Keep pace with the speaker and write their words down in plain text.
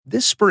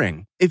This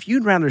spring, if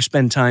you'd rather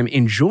spend time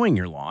enjoying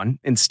your lawn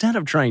instead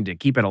of trying to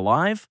keep it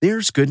alive,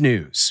 there's good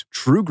news.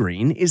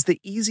 TruGreen is the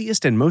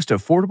easiest and most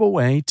affordable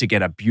way to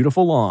get a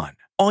beautiful lawn.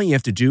 All you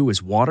have to do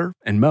is water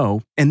and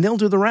mow, and they'll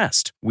do the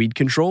rest. Weed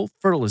control,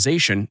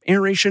 fertilization,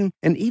 aeration,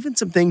 and even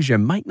some things you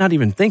might not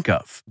even think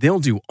of. They'll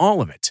do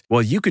all of it,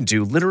 while you can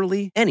do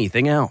literally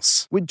anything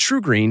else. With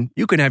TruGreen,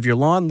 you can have your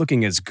lawn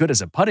looking as good as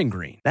a putting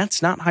green.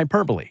 That's not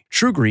hyperbole.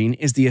 TruGreen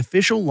is the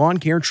official lawn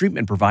care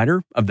treatment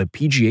provider of the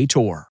PGA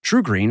Tour.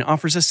 TruGreen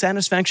offers a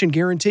satisfaction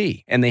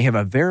guarantee, and they have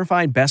a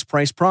verified best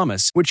price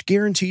promise, which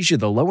guarantees you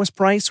the lowest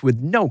price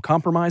with no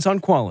compromise on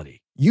quality.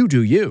 You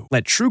do you.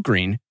 Let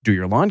TruGreen do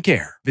your lawn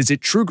care. Visit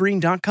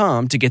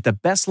TruGreen.com to get the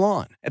best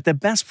lawn at the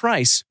best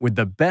price with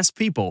the best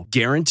people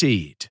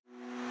guaranteed.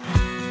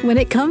 When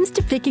it comes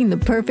to picking the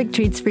perfect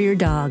treats for your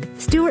dog,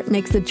 Stewart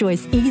makes the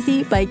choice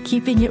easy by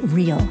keeping it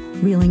real.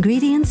 Real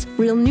ingredients,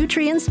 real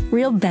nutrients,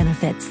 real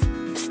benefits.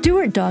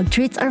 Stewart dog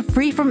treats are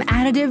free from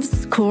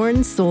additives,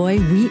 corn, soy,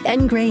 wheat,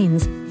 and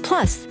grains.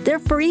 Plus, they're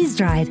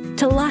freeze-dried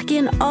to lock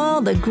in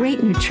all the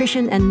great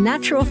nutrition and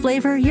natural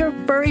flavor your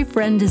furry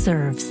friend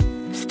deserves.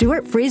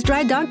 Stewart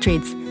freeze-dried dog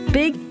treats.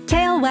 Big,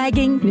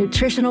 tail-wagging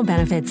nutritional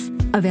benefits.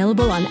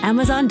 Available on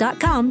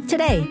Amazon.com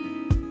today.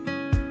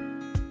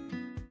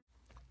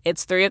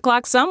 It's 3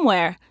 o'clock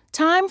somewhere.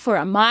 Time for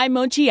a My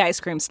Mochi ice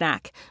cream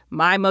snack.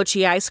 My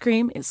Mochi ice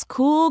cream is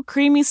cool,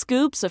 creamy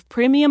scoops of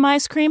premium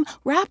ice cream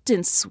wrapped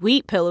in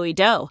sweet, pillowy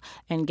dough.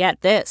 And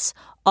get this,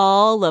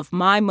 all of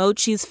My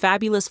Mochi's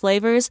fabulous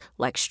flavors,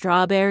 like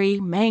strawberry,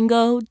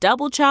 mango,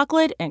 double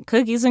chocolate, and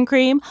cookies and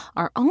cream,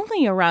 are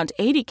only around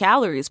 80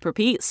 calories per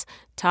piece.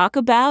 Talk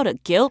about a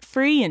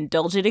guilt-free,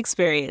 indulgent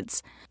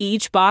experience.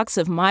 Each box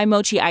of My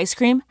Mochi ice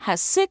cream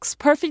has 6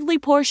 perfectly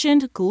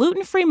portioned,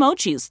 gluten-free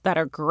mochis that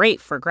are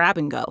great for grab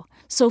and go.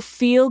 So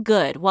feel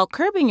good while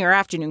curbing your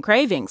afternoon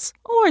cravings,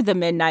 or the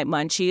midnight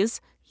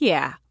munchies.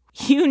 Yeah,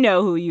 you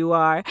know who you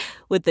are,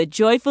 with the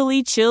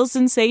joyfully chill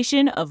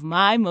sensation of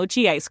My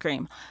Mochi ice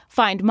cream.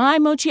 Find My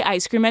Mochi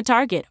ice cream at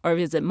Target or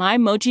visit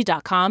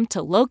MyMochi.com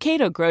to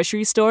locate a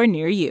grocery store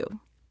near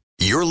you.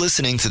 You're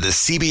listening to the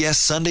CBS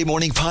Sunday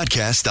Morning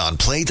Podcast on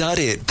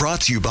Play.it,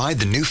 brought to you by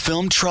the new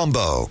film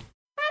Trumbo.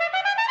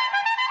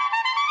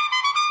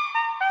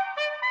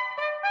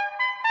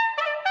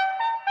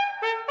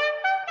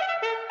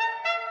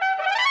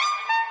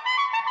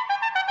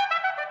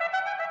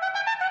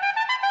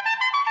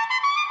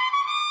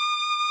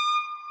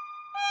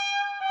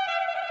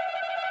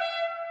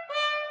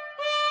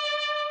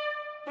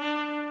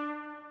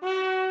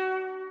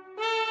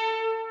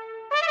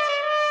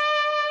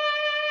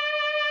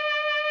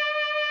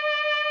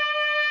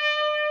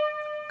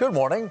 Good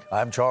morning.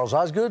 I'm Charles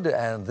Osgood,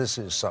 and this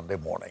is Sunday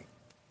Morning.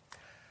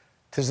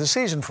 'Tis the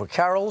season for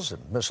carols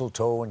and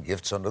mistletoe and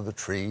gifts under the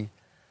tree.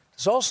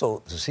 It's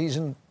also the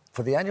season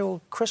for the annual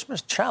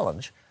Christmas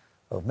challenge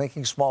of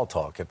making small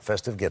talk at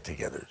festive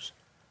get-togethers.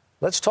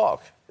 Let's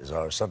Talk is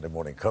our Sunday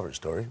morning cover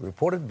story,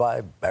 reported by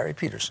Barry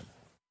Peterson.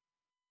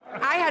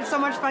 I had so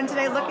much fun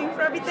today looking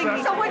for everything.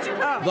 So much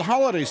fun. The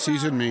holiday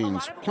season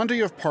means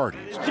plenty of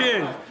parties.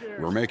 Cheers.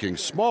 Where making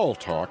small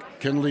talk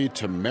can lead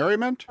to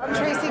merriment. I'm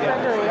Tracy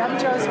Gregory. I'm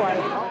Joe's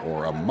wife.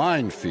 Or a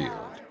minefield.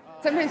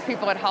 Sometimes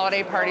people at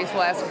holiday parties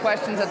will ask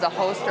questions of the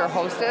host or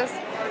hostess.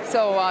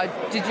 So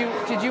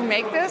did you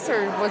make this,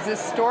 or was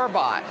this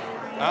store-bought?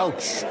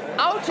 Ouch.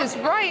 Ouch is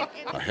right.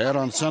 Ahead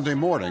on Sunday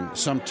Morning,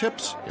 some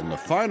tips in the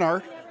fine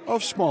art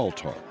of small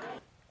talk.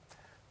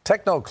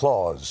 Techno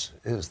Claus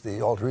is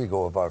the alter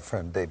ego of our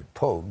friend David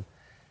Pogue,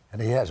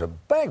 and he has a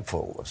bag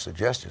full of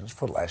suggestions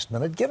for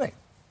last-minute giving.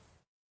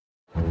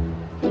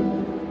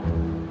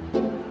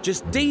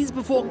 Just days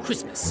before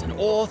Christmas and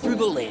all through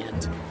the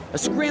land, a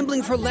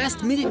scrambling for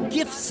last-minute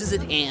gifts is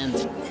at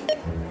hand.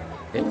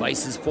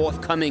 Advice is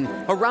forthcoming,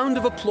 a round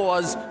of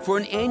applause for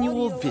an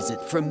annual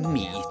visit from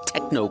me,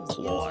 Techno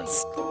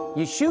Claus.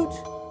 You shoot,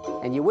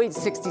 and you wait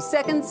 60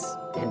 seconds,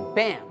 and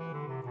bam.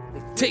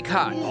 Take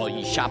heart, all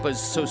ye shoppers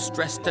so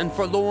stressed and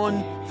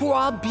forlorn, for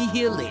I'll be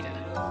here later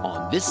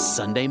on this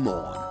Sunday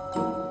morn.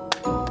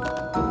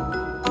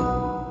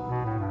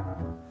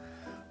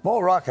 Mo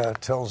Rocca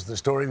tells the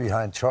story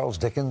behind Charles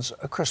Dickens'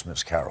 A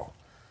Christmas Carol.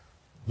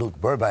 Luke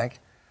Burbank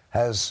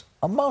has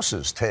A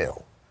Mouse's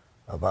Tale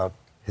about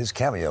his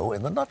cameo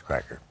in The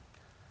Nutcracker.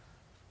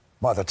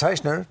 Martha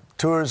Teichner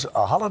tours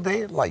a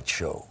holiday light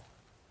show.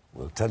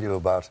 We'll tell you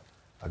about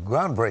a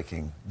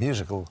groundbreaking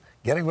musical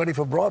getting ready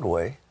for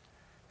Broadway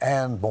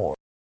and more.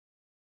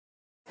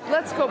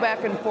 Let's go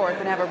back and forth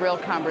and have a real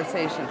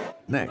conversation.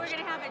 Next,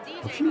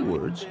 a few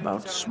words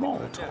about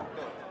small talk.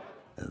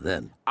 And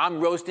then, I'm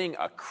roasting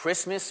a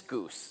Christmas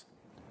goose.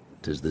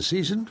 'Tis the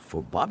season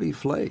for Bobby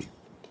Flay.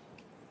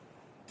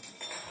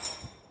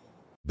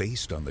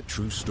 Based on the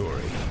true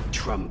story.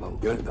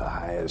 Trumbo. You're the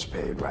highest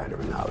paid writer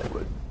in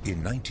Hollywood.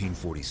 In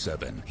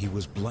 1947, he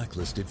was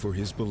blacklisted for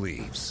his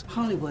beliefs.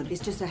 Hollywood is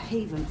just a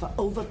haven for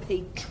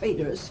overpaid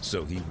traders.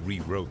 So he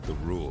rewrote the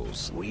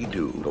rules. We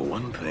do the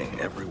one thing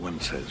everyone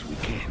says we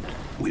can't.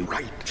 We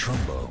write.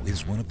 Trumbo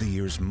is one of the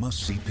year's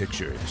must-see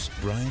pictures.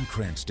 Bryan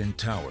Cranston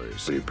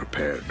towers. Be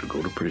prepared to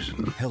go to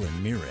prison.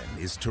 Helen Mirren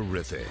is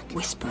terrific.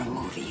 Whisper a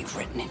movie you've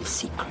written in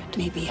secret.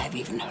 Maybe I've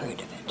even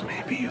heard of it.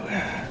 Maybe you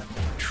have.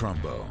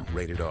 Trumbo,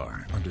 rated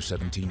R, under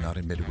 17, not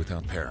admitted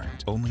without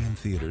parent. Only in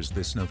theaters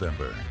this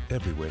November.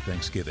 Everywhere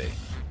Thanksgiving.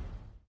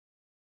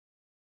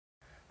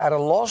 At a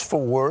loss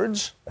for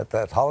words at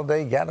that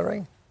holiday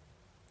gathering?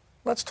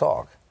 Let's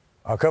talk.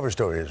 Our cover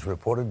story is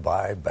reported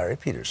by Barry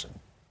Peterson.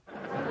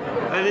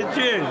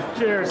 Cheers.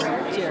 Cheers.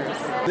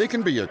 Cheers. They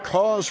can be a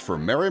cause for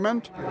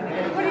merriment. What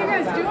are you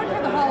guys doing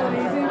for the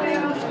holidays?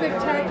 Anything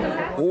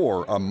spectacular?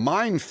 Or a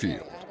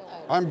minefield.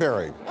 I'm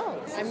Barry. Oh,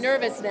 I'm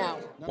nervous now.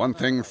 One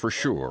thing for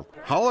sure,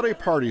 holiday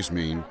parties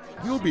mean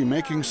you'll be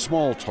making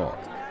small talk.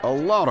 A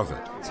lot of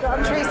it. So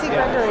I'm Tracy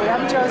Gregory.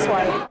 I'm Joe's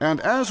wife. And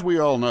as we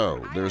all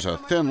know, there's a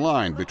thin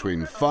line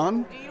between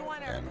fun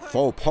and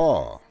faux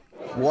pas.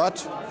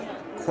 What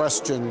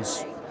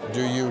questions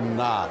do you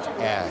not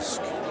ask?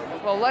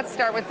 Well, let's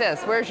start with this.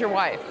 Where's your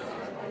wife?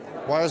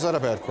 Why is that a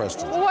bad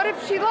question? Well, what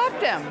if she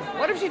left him?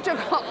 What if she took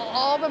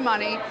all the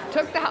money,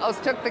 took the house,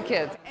 took the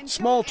kids?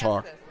 Small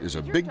talk is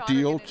a big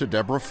deal to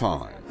Deborah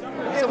Fine.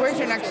 So where's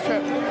your next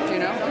trip? Do you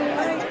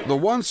know? The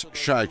once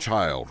shy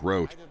child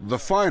wrote The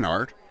Fine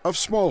Art of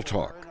Small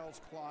Talk.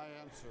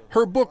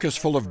 Her book is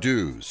full of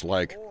do's,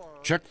 like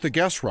check the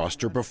guest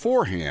roster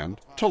beforehand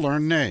to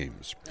learn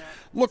names.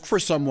 Look for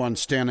someone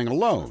standing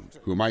alone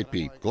who might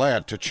be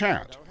glad to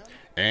chat.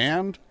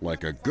 And,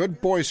 like a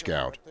good Boy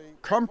Scout,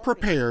 come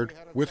prepared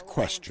with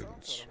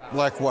questions.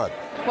 Like what?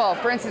 Well,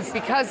 for instance,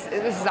 because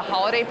this is a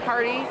holiday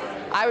party,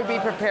 I would be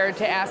prepared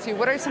to ask you,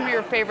 what are some of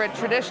your favorite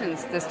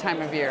traditions this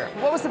time of year?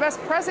 What was the best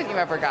present you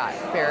ever got,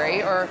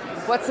 Barry? Or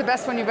what's the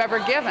best one you've ever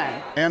given?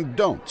 And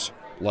don'ts,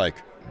 like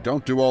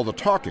don't do all the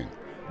talking,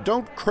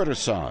 don't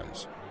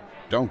criticize,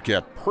 don't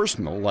get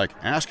personal, like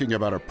asking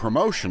about a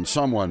promotion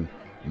someone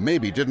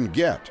maybe didn't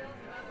get,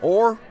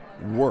 or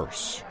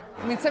worse.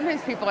 I mean,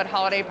 sometimes people at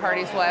holiday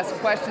parties will ask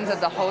questions of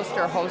the host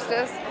or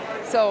hostess.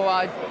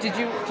 So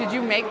did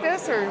you make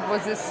this, or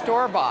was this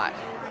store-bought?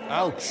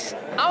 Ouch.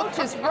 Ouch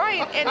is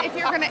right. And if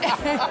you're going to...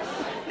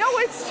 No,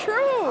 it's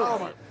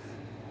true.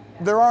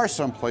 There are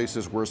some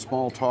places where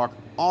small talk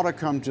ought to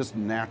come just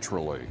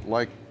naturally,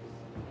 like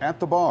at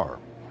the bar.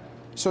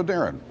 So,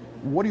 Darren,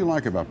 what do you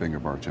like about being a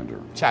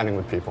bartender? Chatting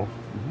with people.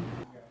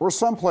 Mm-hmm. Or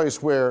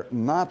someplace where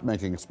not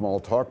making small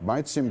talk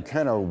might seem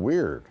kind of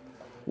weird,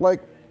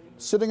 like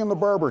sitting in the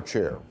barber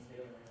chair.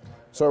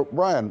 So,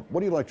 Ryan,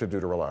 what do you like to do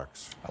to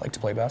relax? I like to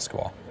play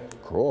basketball.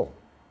 Cool.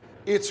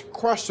 It's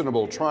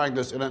questionable trying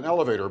this in an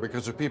elevator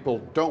because if people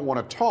don't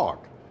want to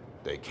talk,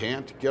 they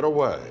can't get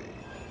away.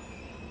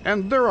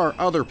 And there are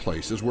other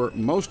places where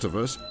most of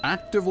us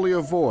actively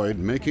avoid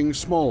making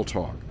small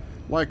talk,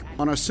 like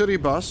on a city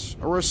bus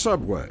or a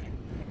subway.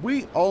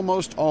 We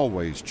almost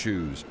always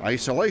choose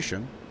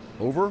isolation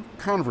over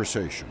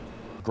conversation.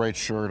 Great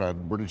shirt.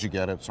 Where did you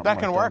get it? Something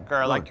back in work,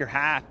 or like your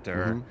hat,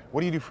 or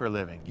what do you do for a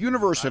living?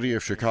 University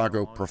of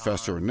Chicago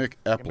professor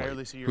Nick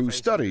Epley, who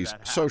studies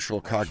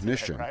social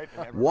cognition,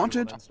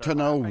 wanted to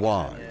know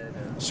why.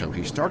 So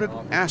he started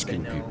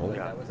asking people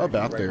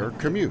about their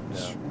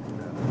commutes.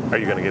 Are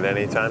you going to get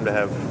any time to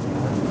have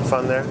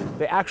fun there?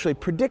 They actually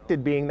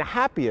predicted being the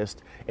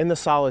happiest in the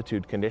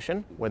solitude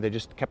condition, where they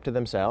just kept to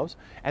themselves,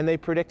 and they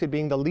predicted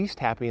being the least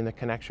happy in the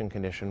connection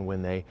condition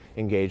when they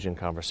engaged in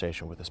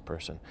conversation with this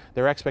person.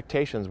 Their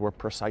expectations were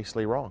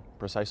precisely wrong,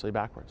 precisely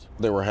backwards.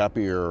 They were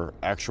happier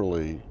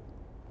actually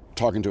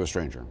talking to a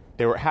stranger.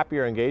 They were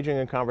happier engaging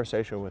in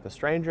conversation with a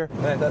stranger.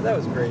 That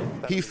was great.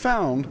 He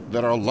found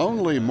that our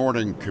lonely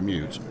morning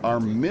commutes are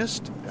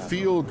missed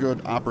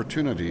feel-good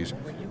opportunities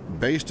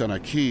based on a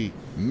key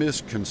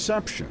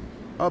misconception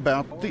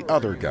about the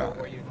other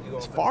guy.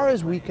 As far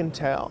as we can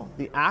tell,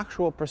 the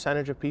actual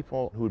percentage of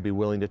people who would be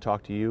willing to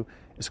talk to you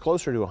is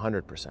closer to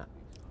 100%.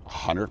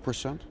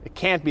 100%? It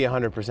can't be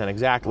 100%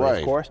 exactly, right.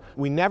 Of course.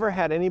 We never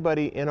had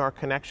anybody in our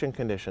connection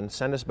condition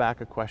send us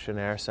back a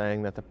questionnaire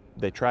saying that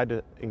they tried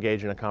to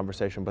engage in a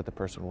conversation, but the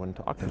person wouldn't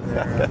talk to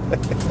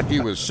them. He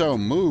was so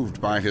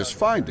moved by his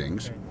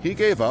findings, he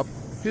gave up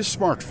his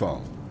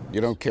smartphone. You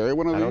don't carry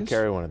one of these? I don't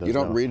carry one of those. You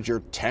don't no. read your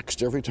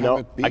text every time no,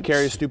 it beeps? I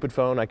carry a stupid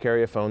phone. I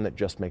carry a phone that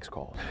just makes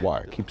calls. Why?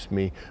 It keeps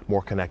me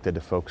more connected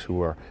to folks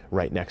who are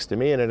right next to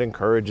me, and it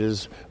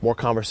encourages more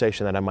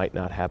conversation that I might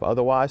not have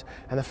otherwise.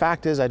 And the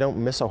fact is, I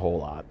don't miss a whole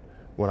lot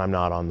when I'm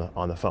not on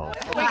the phone.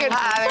 We could,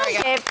 there we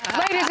go.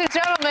 Ladies and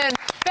gentlemen,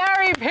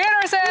 Barry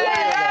Peterson!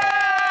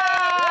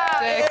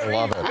 I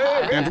love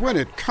it. And when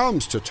it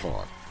comes to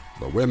talk,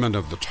 the women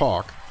of the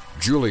talk,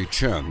 Julie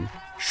Chen,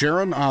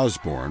 Sharon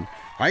Osbourne,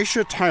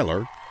 Aisha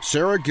Tyler,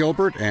 Sarah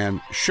Gilbert,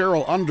 and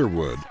Cheryl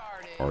Underwood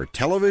are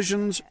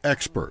television's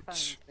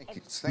experts.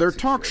 Their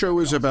talk show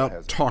is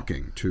about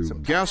talking to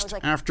guest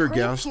after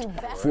guest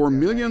for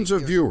millions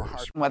of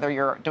viewers. Whether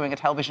you're doing a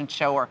television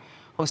show or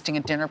hosting a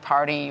dinner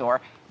party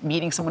or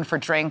meeting someone for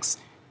drinks,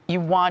 you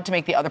want to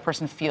make the other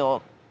person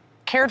feel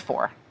cared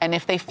for. And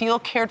if they feel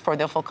cared for,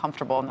 they'll feel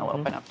comfortable and they'll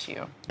open up to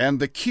you. And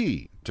the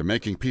key to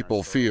making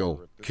people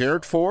feel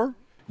cared for?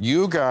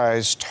 You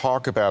guys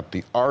talk about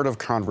the art of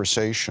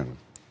conversation,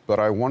 but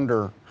I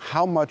wonder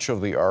how much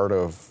of the art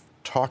of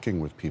talking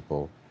with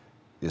people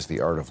is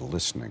the art of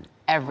listening.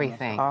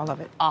 Everything. All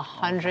of it.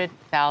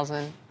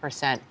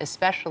 100,000%,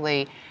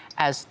 especially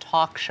as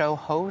talk show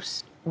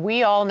hosts.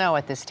 We all know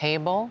at this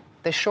table,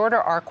 the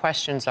shorter our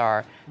questions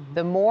are,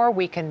 the more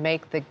we can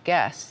make the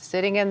guests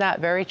sitting in that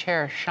very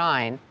chair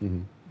shine,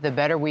 the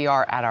better we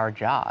are at our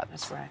jobs.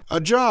 That's right. A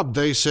job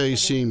they say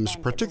seems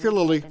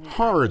particularly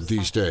hard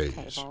these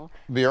days.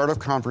 The art of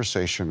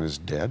conversation is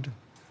dead.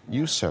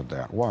 You said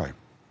that. Why?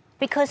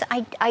 Because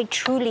I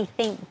truly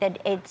think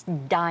that it's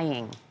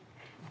dying.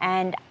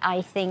 And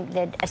I think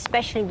that,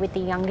 especially with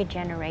the younger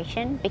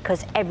generation,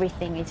 because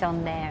everything is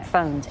on their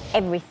phones,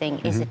 everything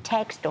is a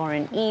text or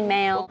an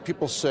email.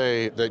 People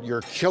say that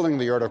you're killing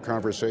the art of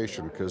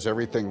conversation because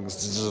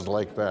everything's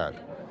like that.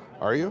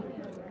 Are you?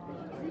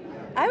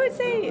 I would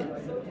say,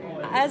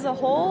 as a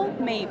whole,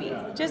 maybe.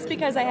 Just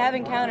because I have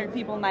encountered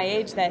people my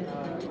age that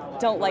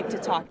don't like to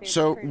talk.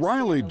 So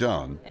Riley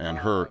Dunn and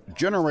her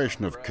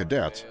generation of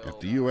cadets at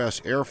the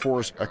U.S. Air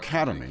Force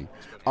Academy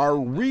are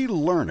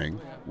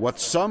relearning what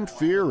some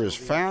fear is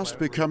fast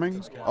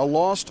becoming a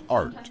lost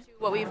art.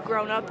 What we've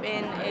grown up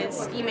in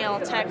is email,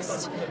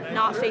 text,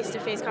 not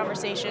face-to-face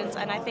conversations,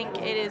 and I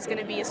think it is going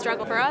to be a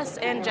struggle for us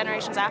and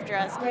generations after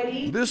us.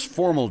 This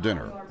formal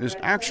dinner is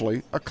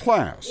actually a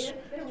class,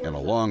 and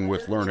along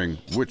with learning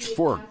which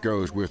fork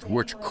goes with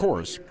which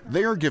course,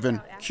 they are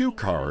given cue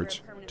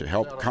cards to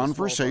help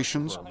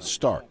conversations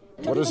start.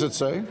 What does it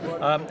say?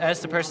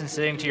 As the person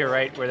sitting to your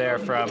right, where they are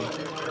from,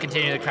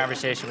 continue the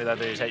conversation with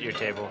others at your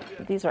table.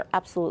 These are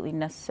absolutely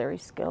necessary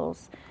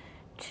skills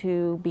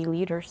to be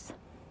leaders.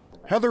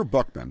 Heather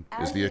Buckman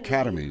is the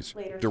Academy's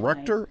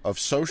Director of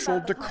Social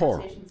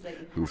Decorum,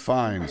 who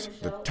finds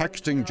the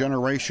texting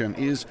generation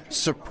is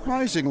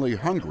surprisingly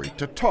hungry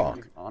to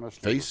talk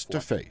face to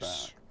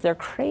face. They're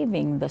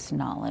craving this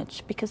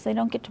knowledge because they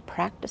don't get to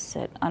practice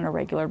it on a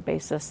regular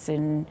basis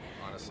in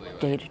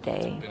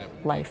day-to-day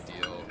life.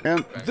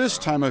 And this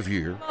time of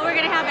year, Well, we're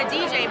going to have a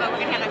DJ, but we're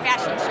going to have a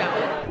fashion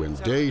show. when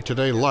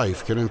day-to-day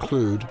life can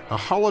include a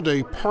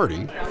holiday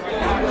party,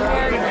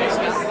 Merry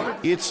Christmas.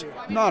 it's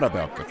not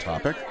about the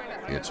topic,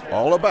 it's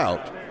all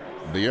about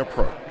the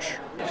approach.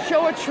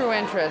 Show a true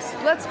interest.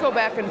 Let's go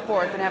back and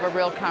forth and have a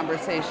real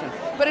conversation.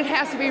 But it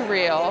has to be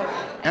real.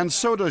 And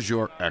so does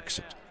your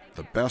exit.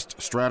 The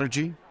best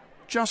strategy?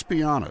 Just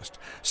be honest.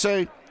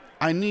 Say,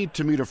 I need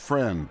to meet a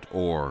friend,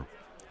 or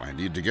I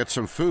need to get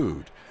some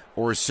food,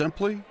 or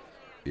simply,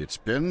 it's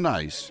been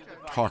nice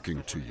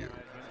talking to you.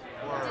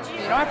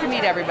 You don't have to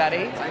meet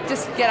everybody.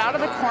 Just get out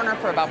of the corner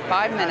for about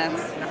 5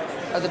 minutes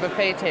of the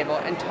buffet table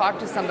and talk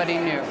to somebody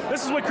new.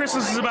 This is what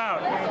Christmas is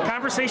about.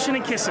 Conversation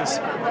and kisses.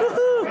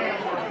 Woohoo!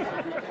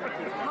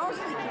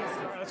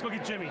 Let's go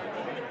get Jimmy.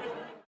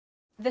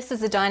 This is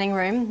the dining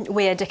room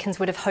where Dickens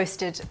would have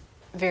hosted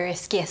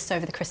various guests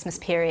over the Christmas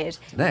period.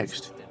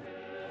 Next,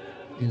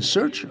 In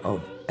Search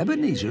of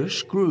Ebenezer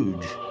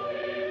Scrooge.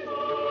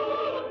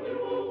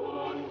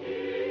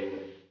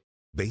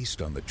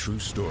 Based on the true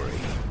story.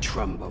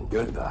 Trumbo,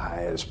 you're the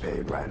highest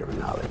paid writer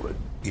in Hollywood.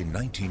 In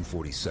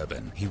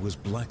 1947, he was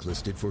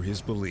blacklisted for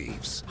his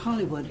beliefs.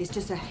 Hollywood is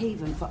just a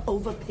haven for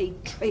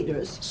overpaid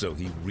traders. So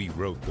he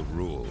rewrote the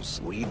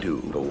rules. We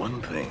do the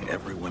one thing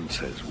everyone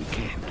says we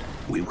can't.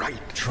 We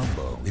write.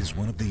 Trumbo is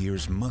one of the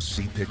year's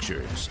must-see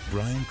pictures.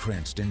 Bryan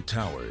Cranston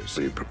towers.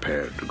 Are you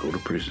prepared to go to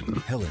prison?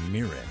 Helen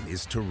Mirren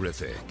is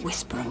terrific.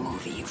 Whisper a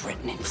movie you've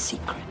written in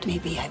secret.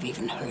 Maybe I've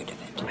even heard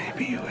of it.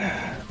 Maybe you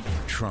have.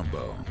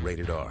 Trumbo,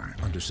 rated R,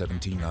 under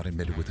 17, not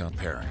admitted without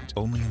parent.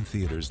 Only in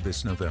theaters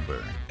this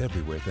November.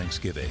 Everywhere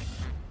Thanksgiving.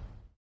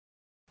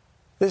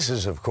 This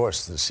is, of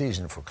course, the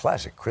season for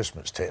classic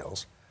Christmas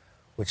tales,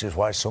 which is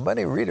why so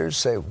many readers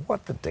say,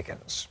 what the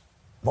dickens?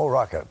 Mo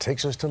Rocca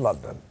takes us to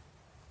London.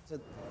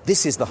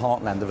 This is the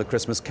heartland of A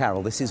Christmas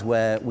Carol. This is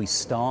where we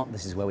start.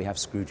 This is where we have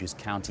Scrooge's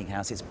counting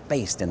house. It's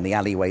based in the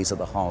alleyways of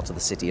the heart of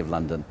the City of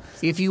London.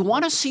 If you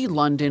want to see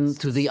London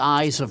through the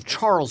eyes of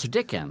Charles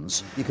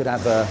Dickens, you could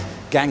have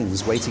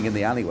gangs waiting in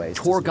the alleyways.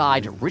 Tour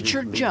guide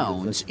Richard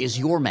Jones is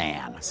your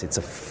man. It's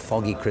a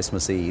foggy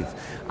Christmas Eve,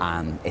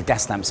 and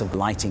gas lamps are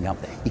lighting up.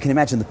 You can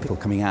imagine the people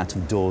coming out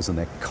of doors and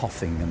they're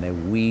coughing and they're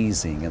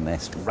wheezing and they're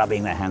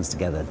rubbing their hands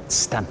together,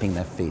 stamping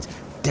their feet,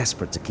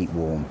 desperate to keep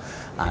warm.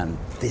 And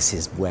this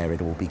is where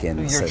it all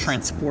begins. You're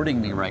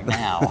transporting me right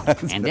now.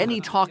 And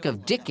any talk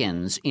of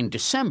Dickens in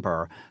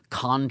December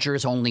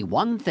conjures only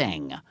one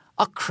thing: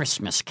 A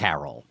Christmas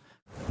Carol.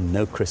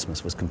 No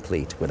Christmas was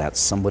complete without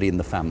somebody in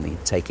the family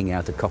taking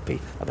out a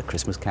copy of A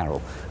Christmas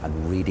Carol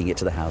and reading it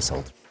to the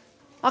household.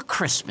 A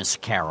Christmas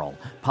Carol,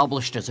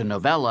 published as a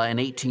novella in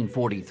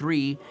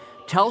 1843,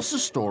 tells the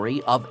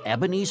story of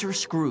Ebenezer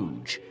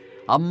Scrooge,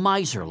 a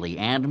miserly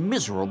and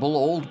miserable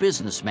old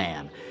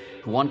businessman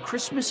who on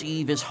Christmas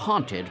Eve is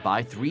haunted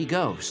by 3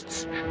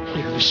 ghosts.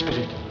 Evil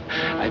spirit,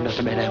 I'm not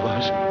the man I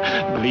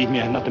was. Believe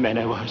me, I'm not the man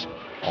I was.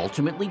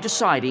 Ultimately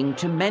deciding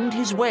to mend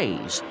his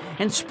ways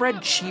and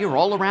spread cheer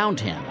all around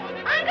him.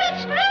 Uncle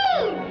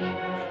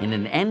Scrooge! In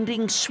an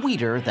ending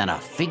sweeter than a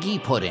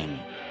figgy pudding.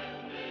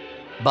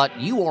 But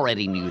you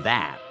already knew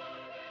that.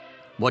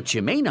 What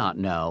you may not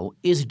know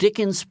is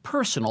Dickens'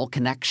 personal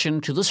connection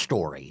to the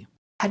story.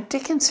 Had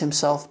Dickens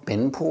himself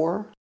been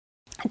poor?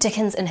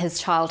 Dickens in his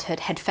childhood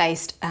had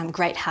faced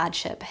great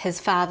hardship. His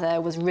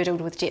father was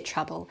riddled with debt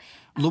trouble.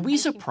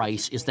 Louisa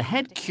Price is the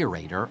head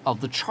curator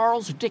of the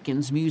Charles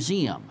Dickens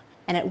Museum.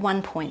 And at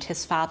one point,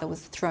 his father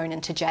was thrown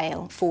into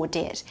jail for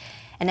debt.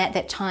 And at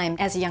that time,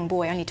 as a young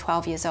boy, only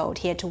 12 years old,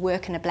 he had to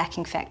work in a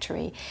blacking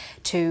factory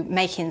to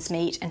make ends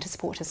meet and to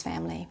support his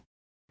family.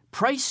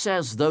 Price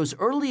says those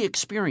early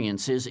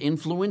experiences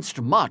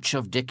influenced much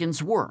of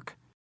Dickens' work.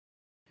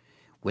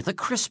 With A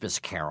Christmas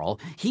Carol,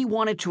 he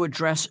wanted to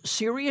address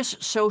serious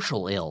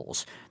social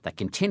ills that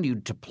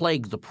continued to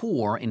plague the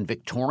poor in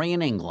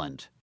Victorian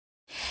England.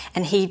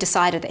 And he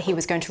decided that he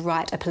was going to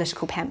write a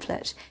political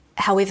pamphlet.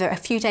 However, a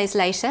few days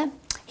later,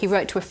 he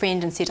wrote to a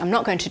friend and said, I'm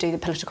not going to do the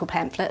political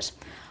pamphlet.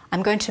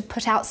 I'm going to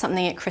put out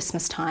something at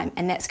Christmas time,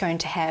 and that's going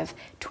to have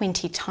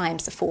 20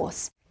 times the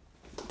force.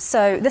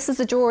 So this is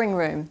the drawing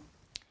room.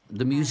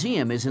 The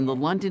museum is in the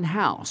London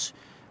house,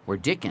 where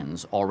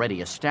Dickens,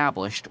 already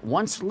established,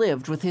 once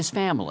lived with his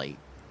family.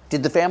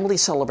 Did the family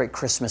celebrate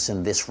Christmas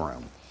in this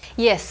room?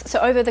 Yes, so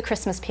over the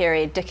Christmas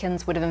period,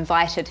 Dickens would have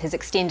invited his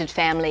extended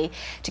family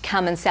to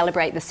come and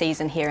celebrate the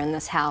season here in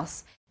this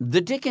house. The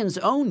Dickens'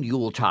 own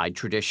Yuletide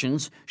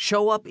traditions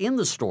show up in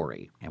the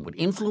story and would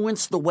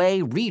influence the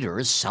way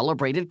readers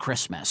celebrated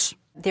Christmas.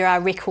 There are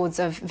records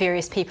of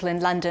various people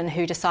in London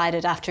who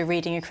decided after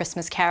reading A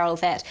Christmas Carol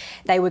that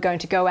they were going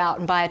to go out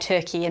and buy a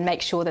turkey and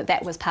make sure that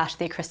that was part of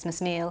their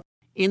Christmas meal.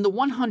 In the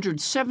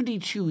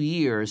 172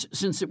 years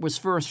since it was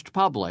first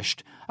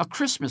published, A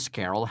Christmas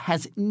Carol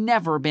has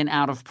never been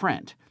out of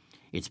print.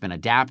 It's been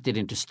adapted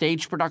into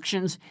stage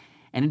productions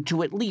and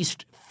into at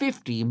least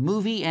 50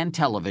 movie and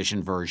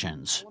television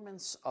versions.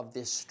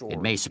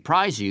 It may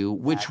surprise you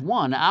which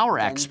one our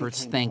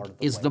experts think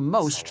is the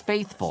most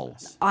faithful.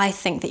 I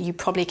think that you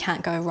probably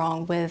can't go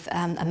wrong with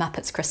A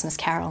Muppets Christmas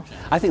Carol.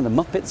 I think the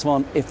Muppets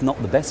one, if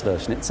not the best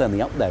version, it's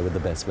certainly up there with the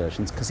best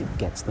versions because it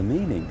gets the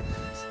meaning.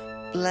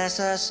 Bless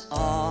us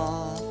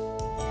all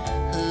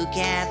who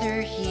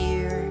gather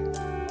here,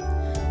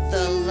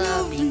 the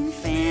loving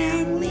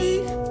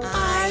family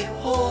I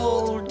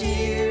hold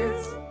dear.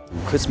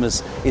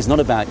 Christmas is not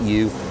about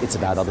you, it's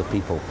about other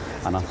people.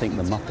 And I think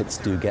the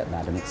Muppets do get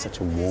that, and it's such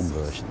a warm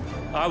version.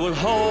 I will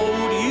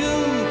hold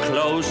you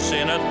close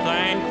in a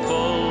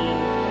thankful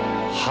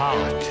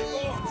heart.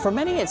 For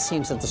many, it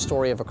seems that the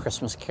story of A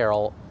Christmas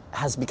Carol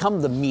has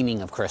become the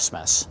meaning of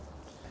Christmas.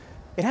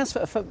 It has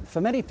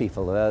for many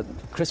people.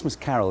 Christmas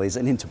Carol is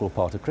an integral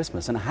part of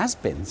Christmas and has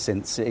been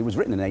since it was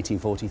written in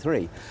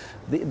 1843.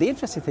 The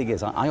interesting thing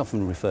is I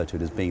often refer to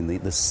it as being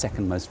the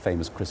second most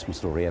famous Christmas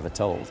story ever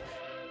told.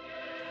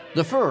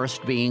 The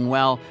first being,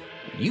 well,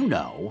 you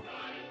know.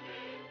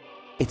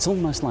 It's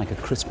almost like a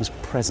Christmas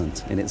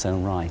present in its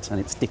own right, and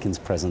it's Dickens'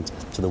 present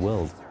to the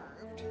world.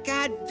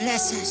 God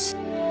bless us.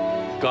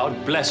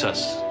 God bless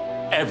us,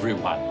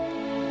 everyone.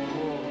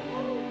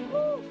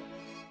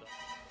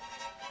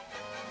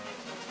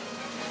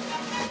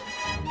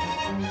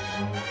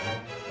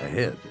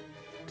 Ahead,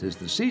 'tis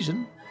the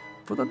season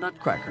for the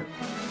Nutcracker.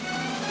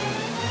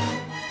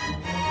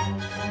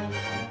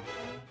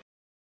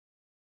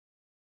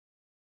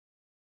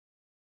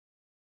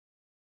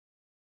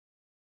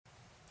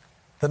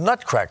 The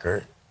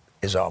Nutcracker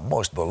is our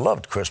most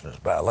beloved Christmas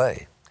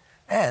ballet,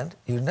 and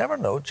you never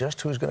know just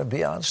who's going to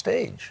be on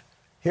stage.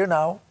 Here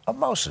now, A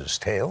Mouse's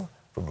Tale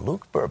from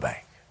Luke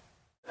Burbank.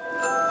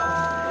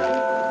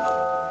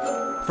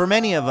 For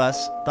many of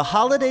us, the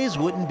holidays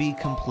wouldn't be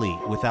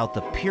complete without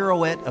the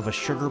pirouette of a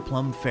sugar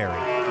plum fairy.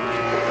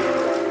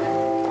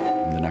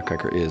 The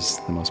Nutcracker is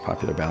the most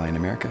popular ballet in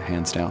America,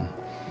 hands down.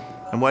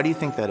 And why do you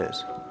think that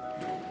is?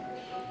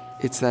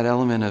 It's that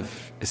element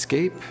of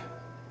escape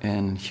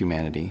and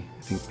humanity.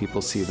 I think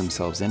people see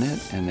themselves in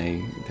it, and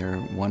they're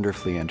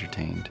wonderfully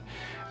entertained.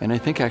 And I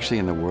think actually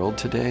in the world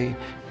today,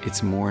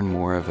 it's more and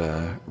more of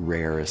a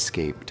rare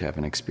escape to have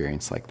an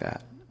experience like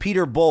that.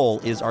 Peter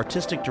Bohl is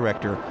artistic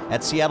director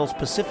at Seattle's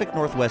Pacific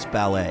Northwest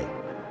Ballet.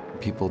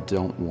 People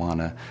don't want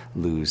to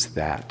lose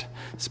that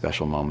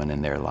special moment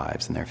in their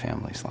lives and their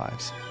families'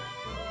 lives.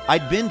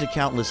 I'd been to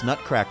countless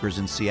Nutcrackers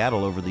in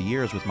Seattle over the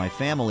years with my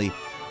family,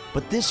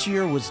 but this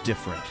year was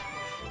different.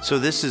 So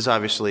this is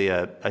obviously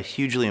a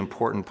hugely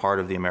important part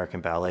of the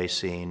American ballet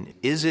scene.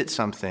 Is it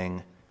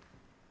something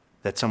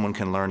that someone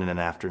can learn in an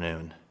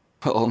afternoon?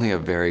 Well, only a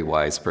very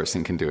wise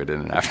person can do it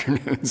in an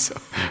afternoon, so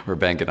we're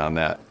banking on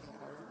that.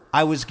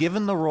 I was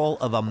given the role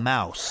of a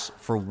mouse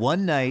for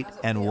one night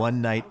and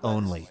one night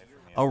only.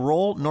 A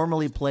role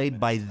normally played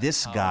by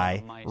this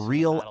guy,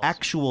 real,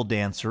 actual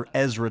dancer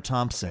Ezra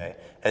Thompson.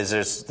 Does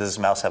this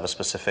mouse have a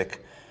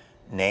specific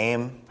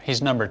name?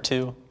 He's number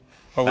 2,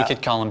 or we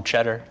could call him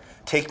Cheddar.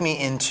 Take me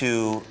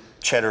into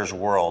Cheddar's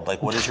world.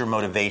 Like, what is your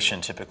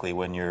motivation typically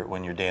when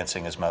you're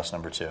dancing as mouse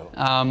number 2?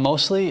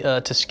 Mostly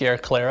to scare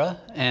Clara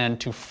and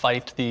to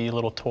fight the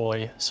little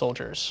toy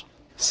soldiers.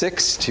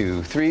 6,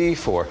 2, 3,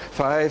 4,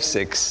 5,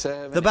 6,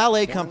 7. The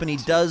ballet company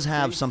does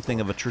have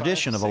something of a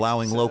tradition of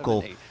allowing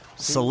local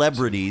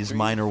celebrities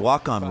minor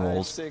walk-on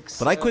roles,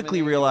 but I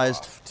quickly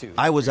realized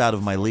I was out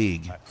of my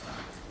league.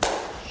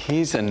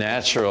 He's a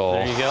natural.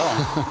 There you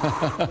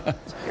go.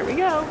 Here we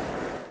go.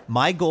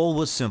 My goal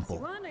was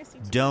simple.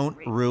 Don't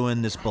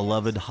ruin this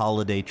beloved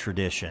holiday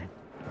tradition.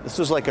 This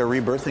was like a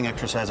rebirthing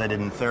exercise I did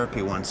in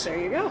therapy once.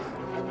 There you go.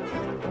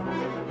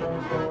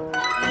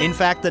 In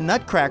fact, the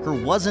Nutcracker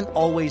wasn't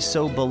always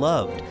so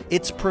beloved.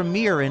 Its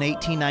premiere in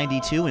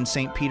 1892 in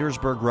St.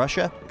 Petersburg,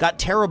 Russia, got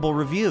terrible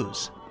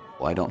reviews.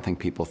 Well, I don't think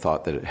people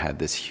thought that it had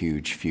this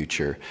huge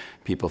future.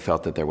 People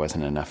felt that there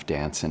wasn't enough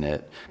dance in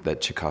it, that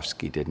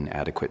Tchaikovsky did an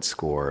adequate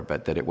score,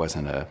 but that it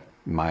wasn't a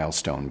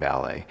milestone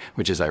ballet,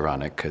 which is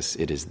ironic because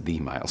it is the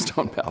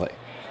milestone ballet.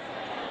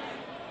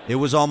 It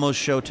was almost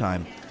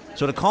showtime.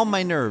 So to calm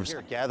my nerves,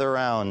 gather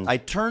around. I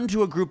turned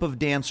to a group of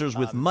dancers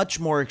with much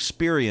more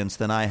experience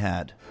than I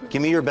had.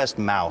 Give me your best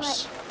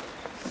mouse.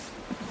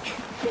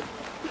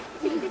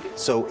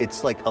 So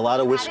it's like a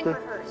lot of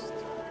whisper.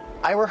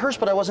 I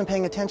rehearsed, but I wasn't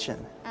paying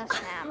attention. Oh,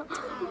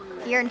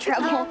 snap. You're in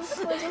trouble.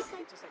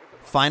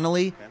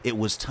 Finally, it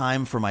was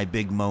time for my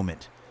big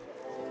moment.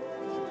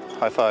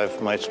 High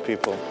five, mice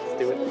people.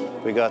 Do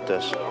it. We got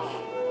this.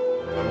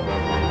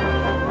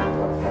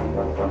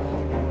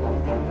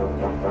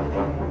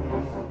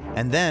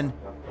 And then,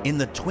 in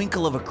the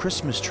twinkle of a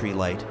Christmas tree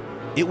light,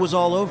 it was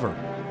all over,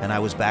 and I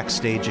was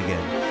backstage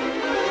again.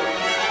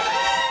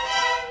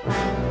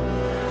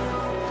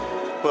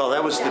 Well,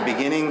 that was the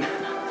beginning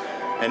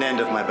and end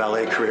of my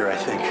ballet career, I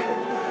think.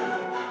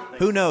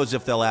 Who knows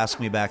if they'll ask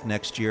me back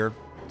next year?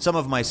 Some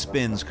of my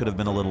spins could have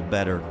been a little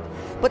better.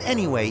 But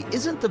anyway,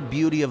 isn't the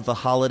beauty of the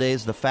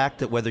holidays the fact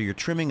that whether you're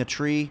trimming a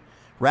tree,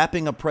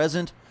 wrapping a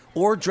present,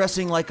 or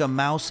dressing like a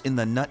mouse in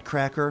the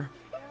Nutcracker,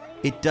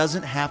 it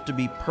doesn't have to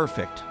be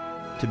perfect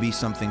to be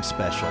something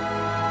special.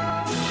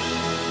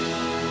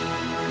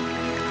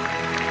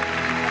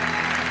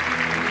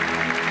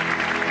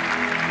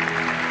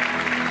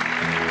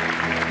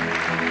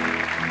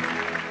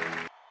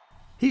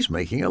 He's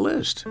making a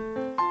list.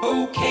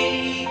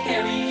 Okay,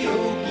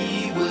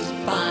 karaoke was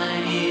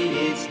fine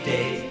in its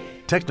day.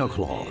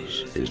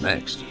 Technoclaus is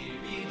next.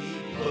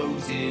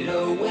 Close it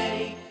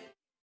away.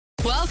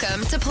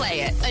 Welcome to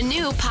Play It, a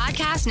new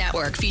podcast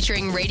network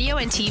featuring radio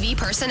and TV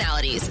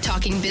personalities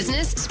talking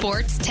business,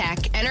 sports,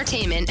 tech,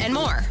 entertainment, and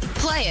more.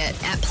 Play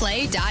it at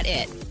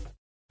play.it.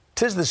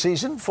 'Tis the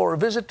season for a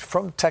visit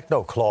from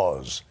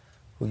Technoclaus,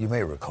 who you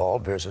may recall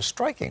bears a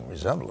striking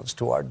resemblance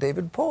to our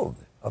David Pogue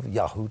of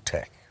Yahoo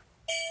Tech.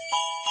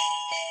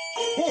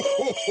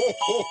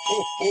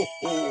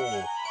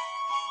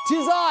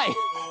 Tis I,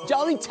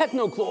 Jolly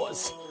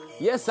Technoclaus.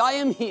 Yes, I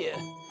am here.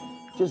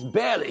 Just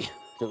barely.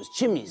 Those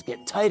chimneys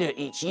get tighter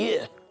each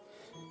year.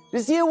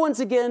 This year, once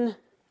again,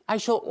 I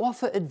shall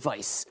offer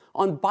advice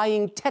on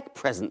buying tech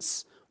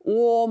presents,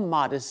 or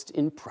modest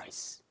in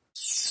price.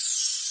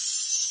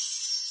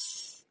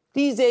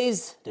 These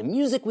days, the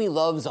music we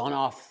love's on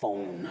our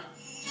phone.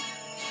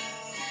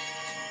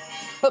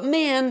 But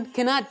man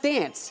cannot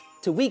dance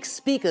to weak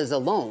speakers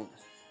alone.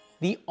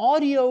 The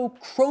Audio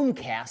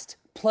Chromecast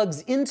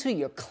plugs into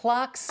your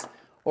clocks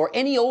or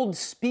any old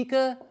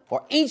speaker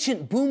or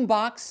ancient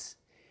boombox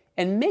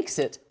and makes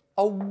it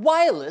a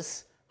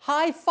wireless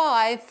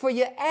hi-fi for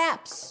your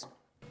apps.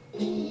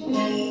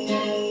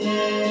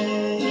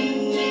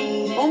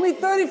 Only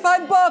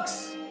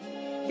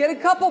 $35. Get a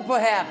couple,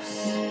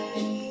 perhaps.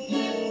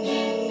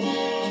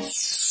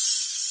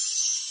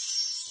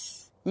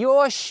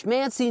 Your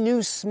schmancy new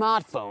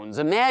smartphone's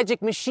a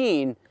magic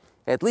machine,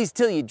 at least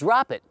till you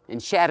drop it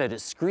and shatter the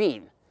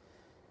screen.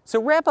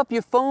 So wrap up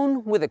your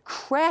phone with a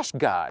Crash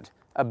Guard,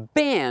 a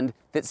band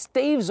that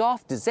staves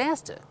off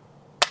disaster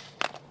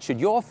should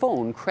your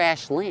phone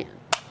crash land.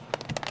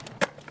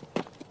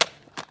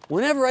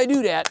 Whenever I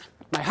do that,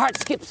 my heart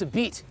skips a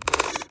beat.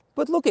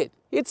 But look it,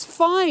 it's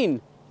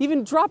fine.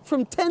 Even dropped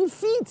from 10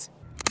 feet.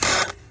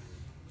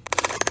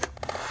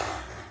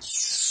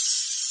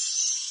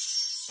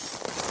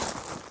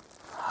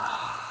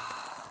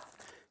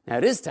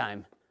 Now this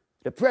time,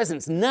 the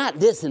present's not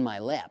this in my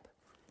lap.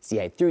 See,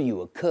 I threw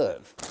you a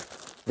curve.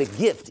 The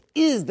gift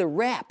is the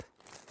wrap.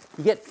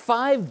 You get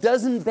 5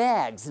 dozen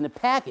bags in a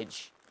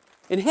package.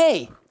 And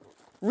hey,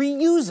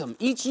 reuse them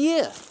each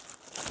year.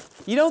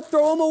 You don't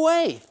throw them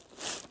away.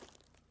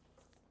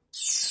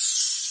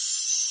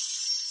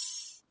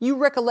 You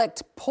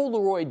recollect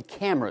Polaroid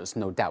cameras,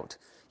 no doubt.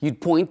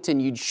 You'd point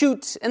and you'd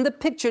shoot and the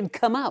picture'd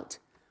come out.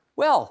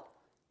 Well,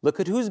 look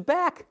at who's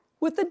back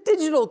with the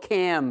digital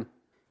cam.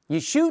 You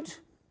shoot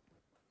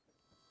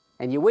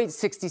and you wait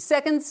 60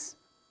 seconds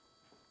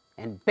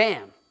and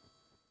bam,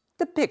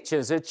 the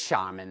pictures are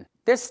charming.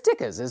 They're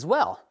stickers as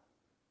well.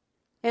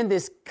 And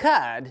this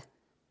card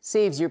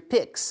saves your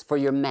pics for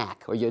your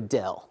Mac or your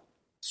Dell.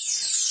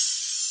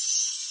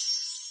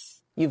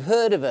 You've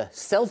heard of a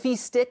selfie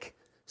stick?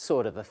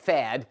 Sort of a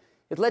fad.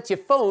 It lets your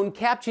phone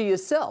capture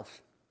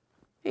yourself.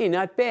 Hey,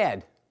 not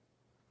bad.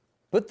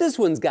 But this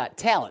one's got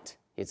talent.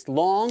 It's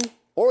long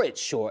or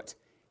it's short,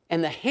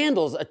 and the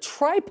handle's a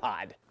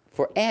tripod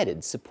for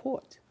added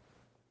support.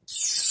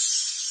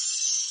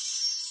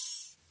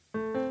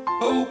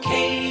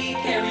 Okay,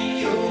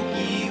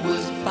 karaoke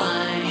was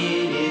fine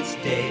in its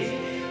day,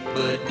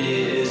 but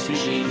this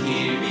machine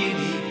here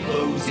really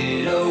blows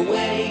it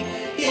away.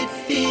 It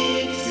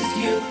fixes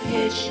your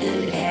pitch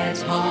and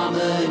adds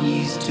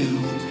harmonies too.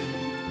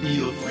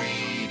 Feel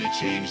free to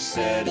change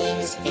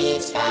settings,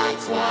 it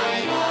starts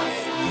right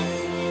off.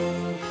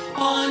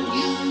 On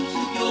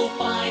YouTube you'll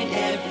find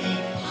every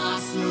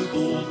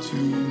possible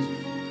tune.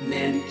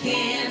 Then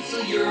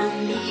cancel your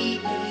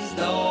meetings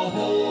the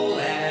whole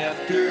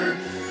afternoon.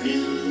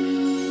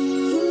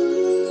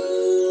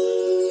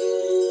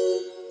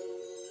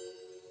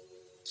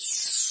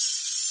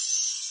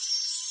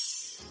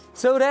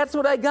 So that's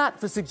what I got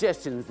for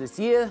suggestions this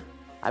year.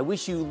 I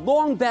wish you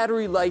long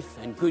battery life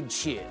and good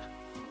cheer.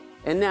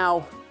 And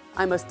now,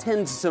 I must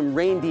tend to some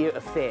reindeer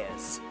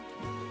affairs.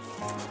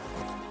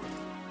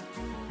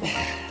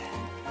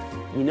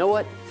 You know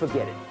what?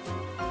 Forget it.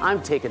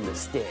 I'm taking the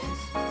stairs.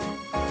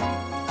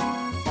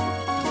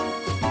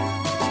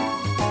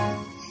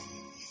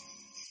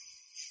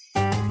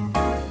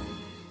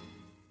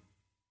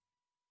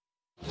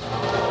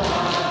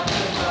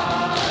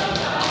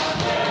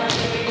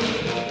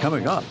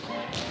 Coming up,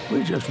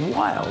 we're just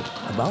wild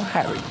about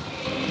Harry.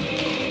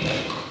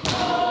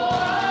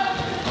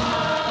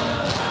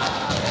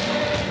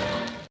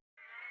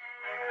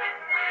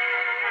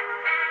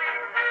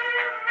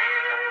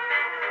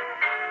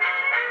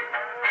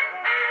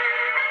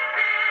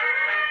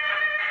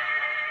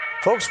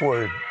 Folks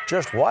were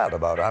just wild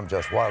about I'm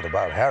Just Wild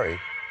About Harry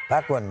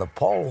back when the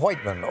Paul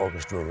Whiteman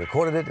Orchestra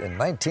recorded it in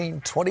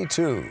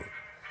 1922.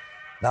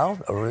 Now,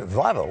 a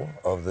revival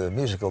of the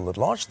musical that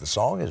launched the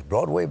song is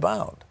Broadway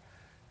bound,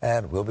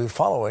 and we'll be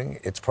following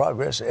its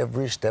progress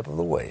every step of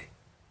the way.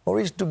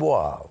 Maurice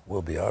Dubois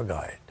will be our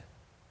guide.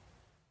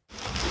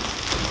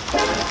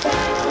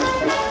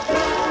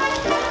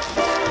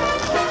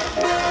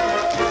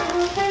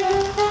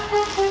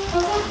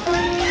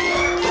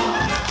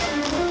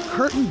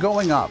 Curtain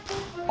going up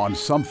on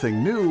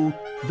something new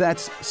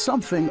that's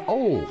something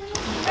old.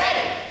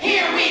 Ready,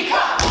 here we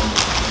come!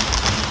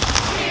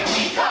 Here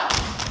we come!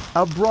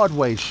 A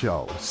Broadway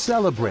show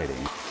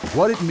celebrating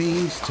what it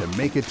means to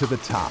make it to the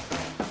top.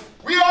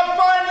 We are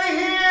finally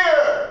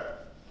here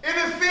in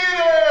the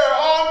theater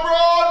on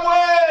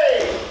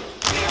Broadway!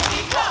 Here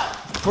we come!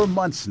 For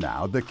months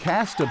now, the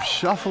cast of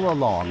Shuffle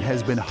Along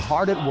has been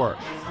hard at work,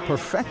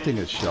 perfecting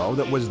a show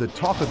that was the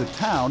talk of the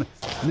town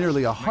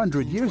nearly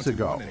 100 years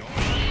ago.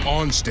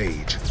 On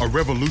stage, a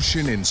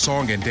revolution in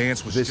song and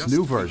dance was This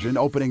new version,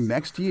 opening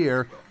next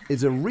year,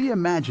 is a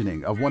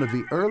reimagining of one of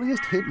the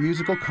earliest hit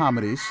musical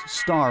comedies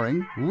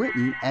starring,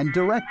 written, and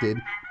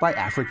directed by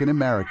African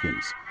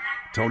Americans.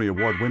 Tony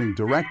Award-winning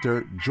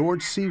director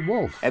George C.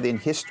 Wolfe. And then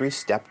history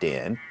stepped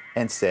in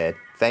and said,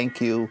 thank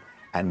you,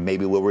 and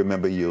maybe we'll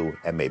remember you,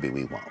 and maybe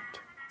we won't.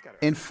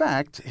 In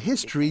fact,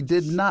 history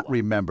did not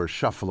remember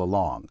Shuffle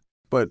Along.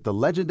 But the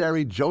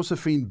legendary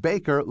Josephine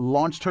Baker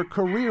launched her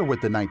career with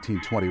the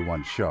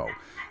 1921 show,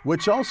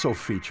 which also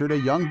featured a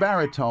young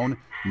baritone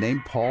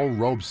named Paul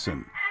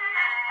Robeson.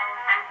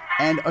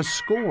 And a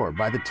score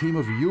by the team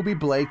of Eubie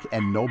Blake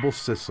and Noble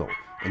Sissle,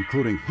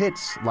 including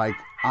hits like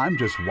I'm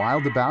Just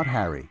Wild About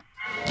Harry.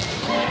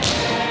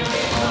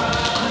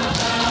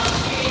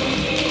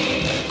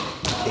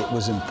 It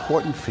was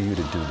important for you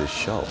to do this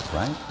show,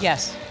 right?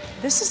 Yes.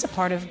 This is a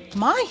part of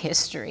my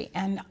history,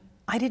 and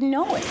I didn't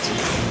know it.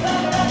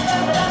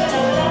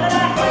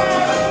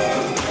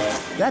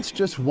 That's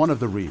just one of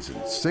the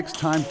reasons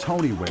six-time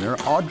Tony winner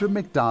Audra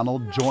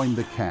McDonald joined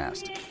the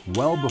cast,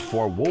 well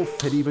before Wolfe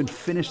had even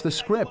finished the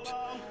script.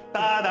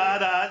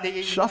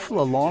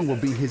 Shuffle Along will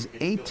be his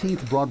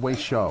 18th Broadway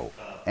show,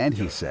 and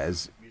he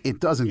says it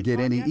doesn't get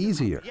any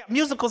easier. Yeah,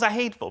 musicals are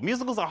hateful.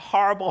 Musicals are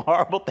horrible,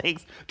 horrible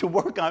things to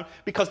work on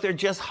because they're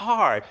just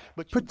hard.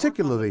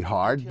 Particularly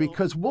hard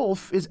because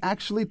Wolfe is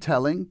actually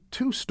telling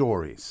two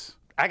stories.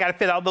 I gotta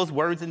fit all those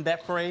words in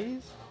that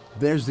phrase.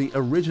 There's the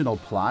original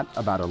plot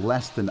about a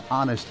less than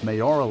honest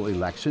mayoral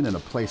election in a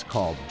place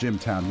called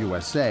Jimtown,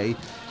 USA.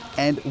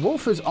 And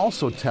Wolfe is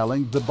also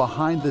telling the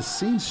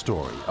behind-the-scenes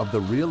story of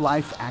the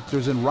real-life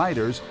actors and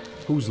writers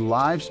whose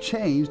lives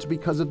changed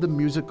because of the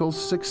musical's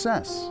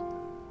success.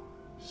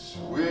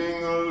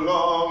 Swing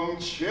along,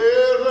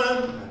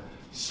 children,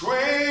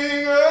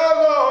 swing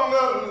along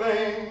the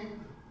lane.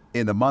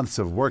 In the months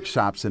of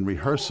workshops and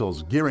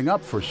rehearsals gearing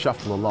up for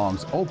Shuffle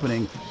Along's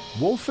opening,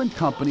 Wolfe and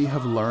company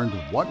have learned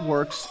what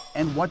works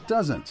and what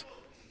doesn't.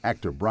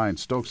 Actor Brian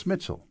Stokes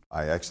Mitchell.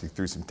 I actually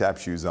threw some tap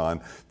shoes on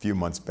a few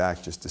months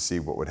back just to see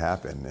what would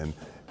happen,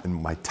 and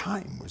my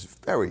time was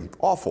very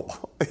awful,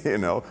 you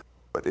know,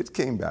 but it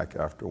came back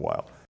after a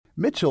while.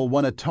 Mitchell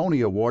won a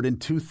Tony Award in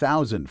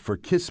 2000 for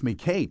Kiss Me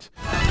Kate.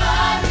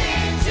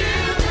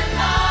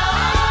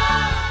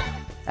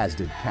 as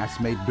did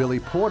castmate Billy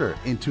Porter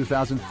in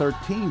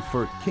 2013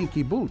 for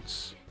Kinky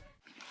Boots.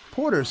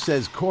 Porter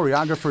says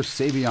choreographer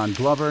Savion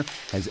Glover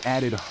has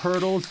added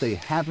hurdles they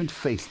haven't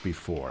faced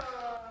before.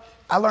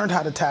 I learned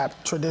how to tap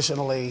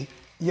traditionally.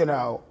 You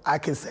know, I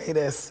can say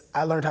this,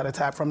 I learned how to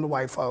tap from the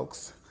white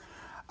folks.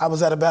 I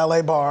was at a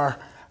ballet bar.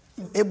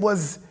 It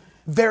was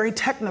very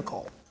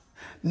technical.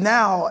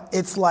 Now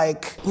it's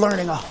like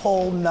learning a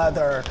whole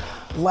nother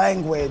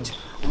language.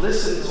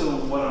 Listen to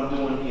what I'm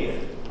doing here.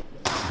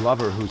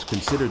 Glover, who's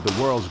considered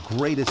the world's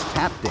greatest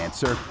tap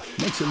dancer,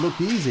 makes it look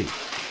easy.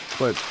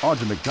 But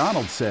Audra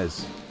McDonald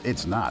says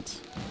it's not.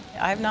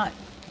 I've not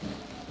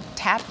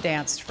tap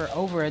danced for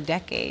over a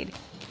decade.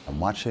 I'm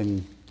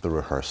watching the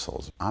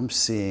rehearsals. I'm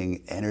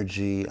seeing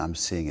energy, I'm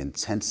seeing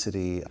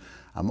intensity.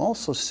 I'm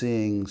also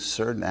seeing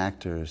certain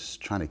actors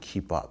trying to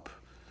keep up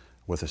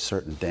with a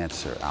certain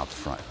dancer out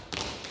front.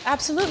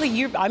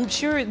 Absolutely, I'm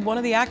sure one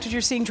of the actors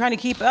you're seeing trying to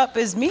keep up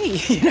is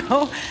me, you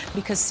know?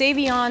 Because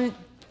Savion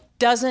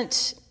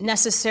doesn't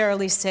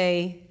necessarily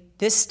say,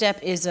 this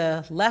step is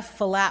a left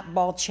flat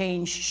ball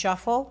change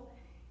shuffle.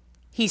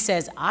 He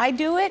says, I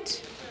do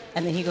it,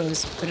 and then he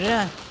goes,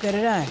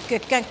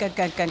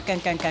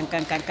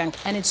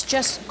 and it's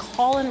just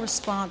call and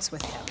response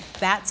with him.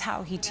 That's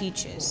how he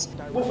teaches.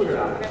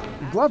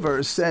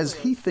 Glover says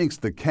he thinks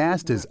the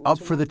cast is up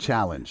for the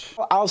challenge.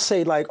 I'll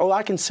say like, oh,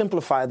 I can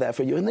simplify that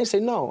for you. And they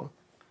say, no,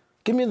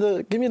 give me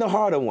the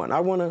harder one. I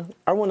wanna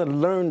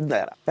learn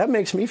that. That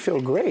makes me feel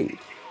great.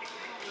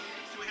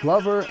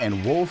 Glover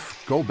and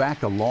Wolf go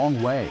back a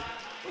long way.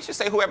 We should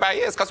say who everybody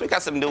is, because we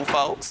got some new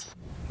folks.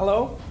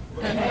 Hello,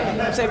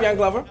 I'm Savion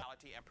Glover.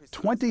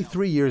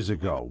 23 years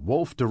ago,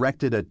 Wolf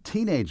directed a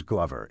teenage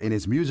Glover in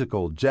his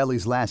musical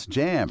Jelly's Last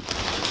Jam.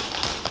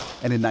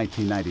 And in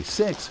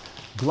 1996,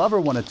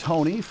 Glover won a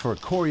Tony for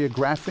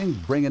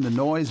choreographing Bringin' the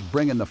Noise,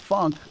 Bringin' the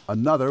Funk,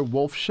 another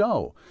Wolf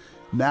show.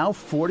 Now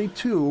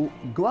 42,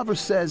 Glover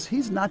says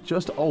he's not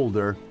just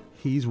older,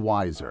 he's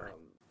wiser.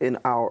 In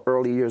our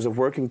early years of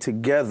working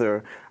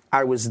together,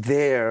 I was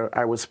there,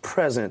 I was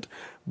present,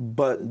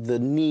 but the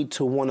need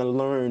to want to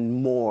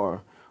learn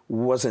more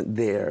wasn't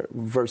there,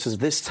 versus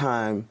this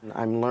time,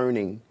 I'm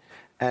learning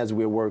as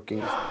we're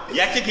working.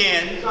 Yet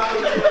again,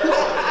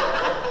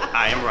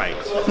 I am right.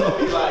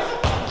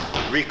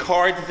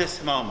 Record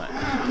this moment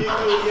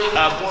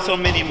of so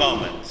many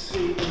moments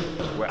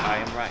where I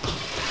am right.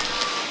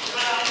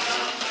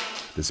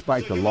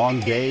 Despite the long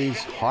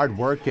days, hard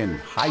work, and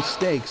high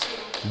stakes,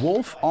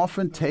 Wolf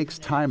often takes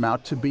time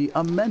out to be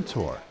a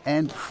mentor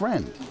and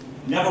friend.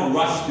 Never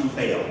rush through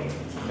fail.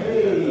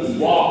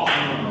 Walk.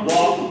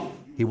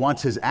 He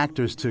wants his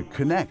actors to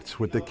connect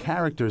with the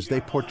characters they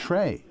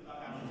portray.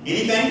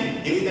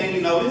 Anything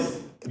you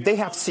notice? They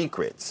have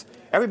secrets.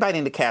 Everybody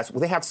in the cast,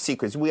 they have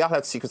secrets. We all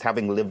have secrets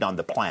having lived on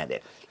the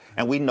planet.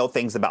 And we know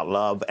things about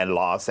love and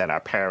loss and our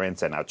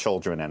parents and our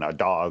children and our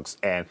dogs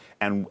and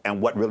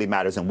what really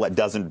matters and what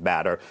doesn't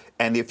matter.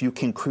 And if you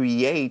can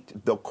create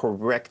the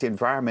correct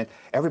environment,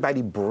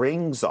 everybody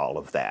brings all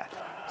of that.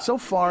 So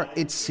far,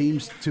 it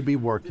seems to be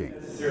working.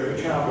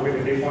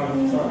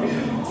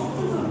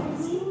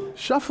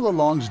 Shuffle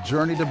Along's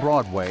journey to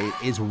Broadway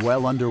is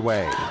well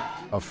underway.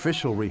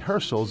 Official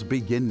rehearsals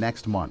begin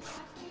next month.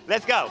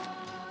 Let's go.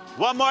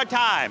 One more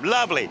time.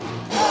 Lovely.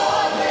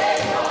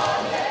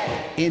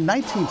 In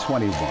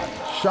 1921,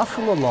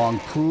 Shuffle Along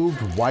proved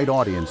white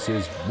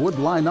audiences would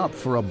line up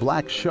for a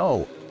black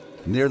show.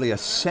 Nearly a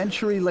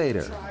century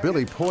later,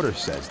 Billy Porter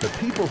says the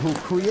people who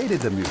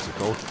created the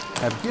musical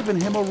have given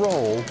him a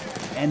role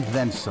and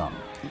then some.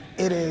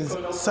 It is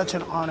such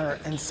an honor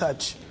and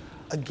such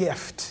a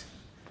gift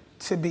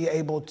to be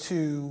able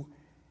to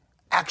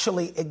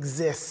actually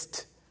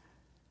exist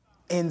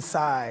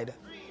inside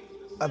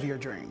of your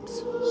dreams.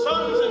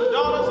 Sons and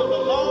daughters of the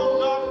long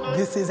dark night.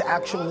 This is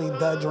actually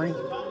the dream.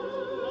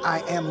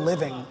 I am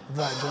living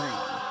the dream.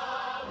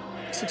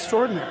 It's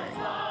extraordinary.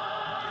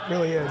 It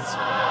really is.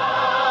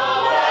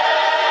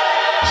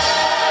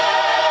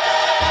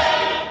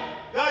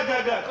 Good.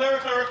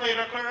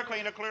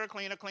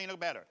 Cleaner,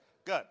 better.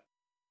 Good.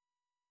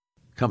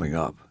 Coming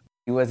up.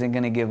 He wasn't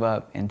going to give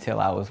up until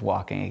I was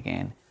walking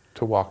again.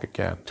 To walk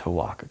again. To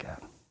walk again.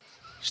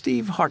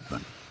 Steve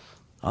Hartman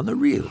on the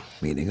real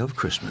meaning of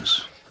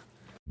Christmas.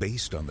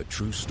 Based on the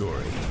true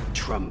story.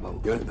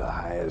 Trumbo, you're the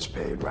highest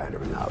paid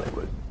writer in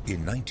Hollywood.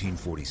 In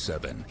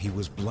 1947, he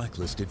was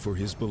blacklisted for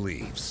his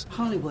beliefs.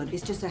 Hollywood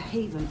is just a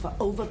haven for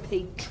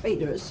overpaid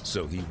traders.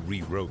 So he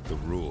rewrote the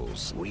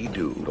rules. We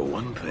do the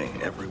one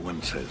thing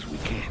everyone says we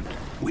can't.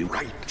 We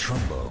write.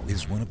 Trumbo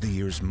is one of the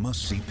year's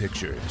must-see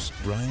pictures.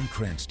 Bryan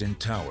Cranston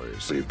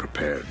towers. Are you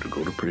prepared to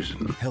go to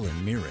prison?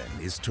 Helen Mirren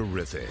is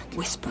terrific.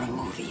 Whisper a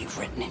movie you've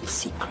written in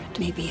secret.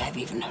 Maybe I've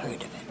even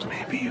heard of it.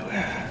 Maybe you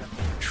have.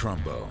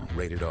 Trumbo,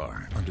 rated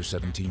R, under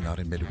 17, not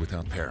admitted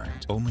without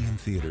parent. Only in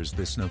theaters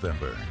this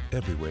November.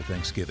 Everywhere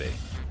Thanksgiving.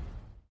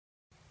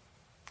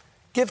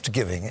 Gift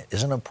giving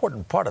is an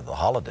important part of the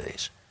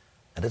holidays,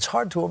 and it's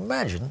hard to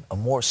imagine a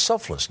more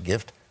selfless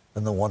gift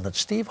than the one that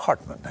Steve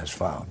Hartman has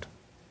found.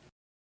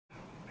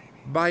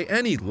 By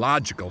any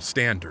logical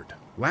standard,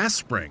 Last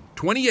spring,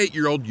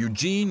 28-year-old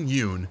Eugene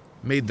Yoon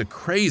made the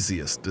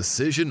craziest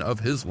decision of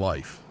his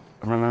life.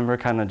 I remember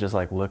kind of just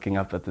like looking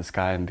up at the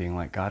sky and being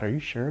like, God, are you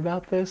sure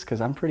about this?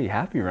 Because I'm pretty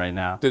happy right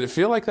now. Did it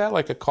feel like that,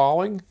 like a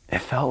calling? It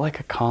felt like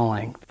a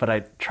calling, but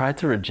I tried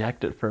to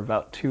reject it for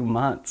about 2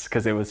 months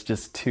because it was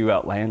just too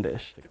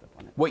outlandish.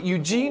 What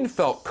Eugene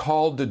felt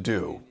called to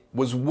do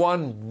was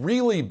one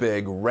really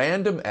big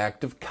random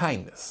act of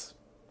kindness.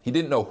 He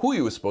didn't know who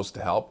he was supposed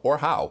to help or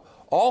how.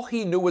 All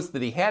he knew was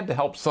that he had to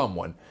help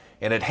someone,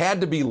 and it had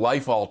to be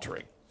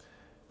life-altering.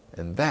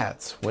 And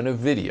that's when a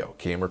video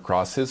came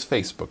across his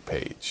Facebook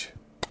page.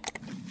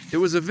 It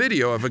was a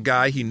video of a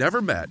guy he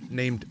never met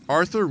named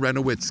Arthur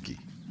Renowitzki,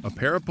 a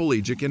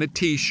paraplegic in a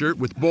t-shirt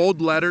with bold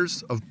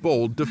letters of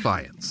bold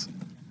defiance.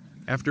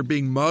 After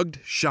being mugged,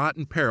 shot,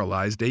 and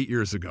paralyzed 8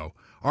 years ago,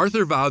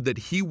 Arthur vowed that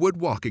he would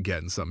walk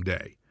again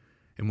someday.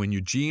 And when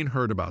Eugene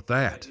heard about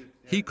that,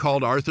 he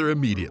called Arthur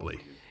immediately.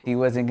 He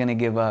wasn't going to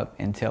give up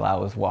until I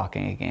was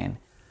walking again.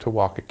 To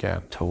walk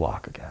again? To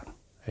walk again.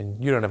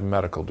 And you don't have a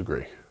medical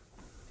degree?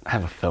 I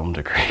have a film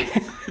degree.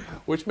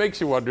 Which makes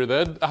you wonder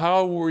then,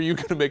 how were you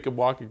going to make him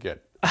walk again?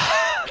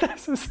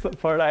 This is the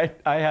part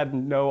I had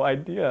no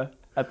idea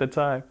at the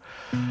time.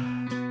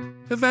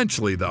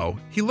 Eventually, though,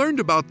 he learned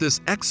about this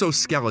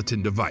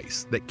exoskeleton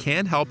device that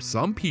can help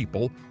some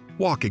people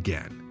walk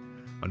again.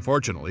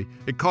 Unfortunately,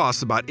 it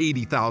costs about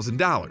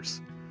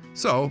 $80,000.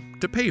 So,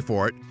 to pay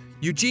for it,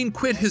 Eugene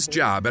quit his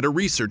job at a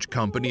research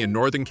company in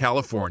Northern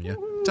California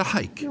to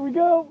hike. Here we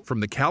go. From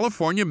the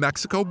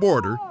California-Mexico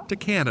border to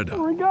Canada.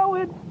 We're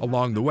going.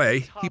 Along the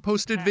way, he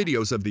posted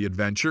videos of the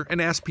adventure and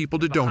asked people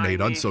to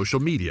donate on social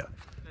media.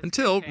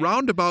 Until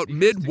roundabout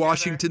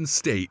mid-Washington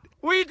state,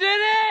 we did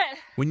it!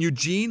 When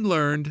Eugene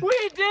learned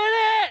we did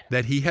it!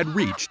 that he had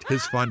reached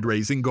his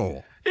fundraising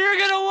goal. You're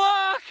gonna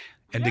walk!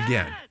 And yes!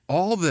 Again,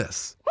 all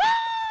this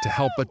to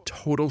help a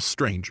total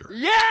stranger.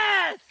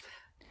 Yes!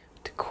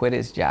 To quit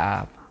his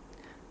job,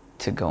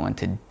 to go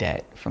into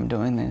debt from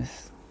doing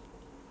this,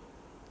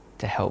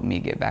 to help me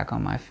get back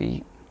on my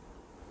feet.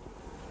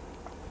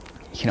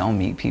 You don't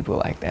meet people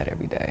like that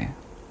every day.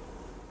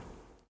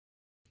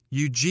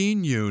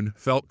 Eugene Yoon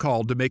felt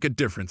called to make a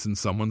difference in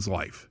someone's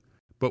life.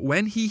 But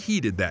when he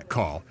heeded that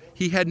call,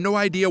 he had no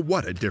idea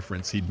what a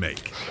difference he'd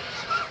make.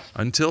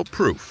 Until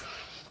proof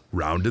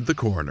rounded the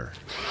corner.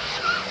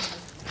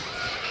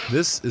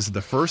 This is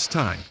the first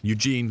time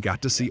Eugene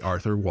got to see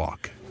Arthur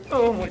walk.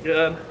 Oh my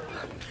God.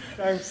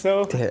 I'm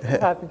so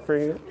happy for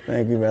you.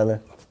 Thank you,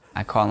 brother.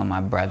 I call him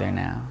my brother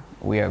now.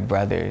 We are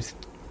brothers.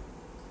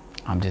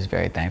 I'm just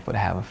very thankful to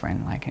have a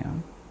friend like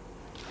him.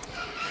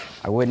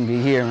 I wouldn't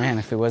be here, man,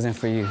 if it wasn't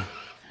for you.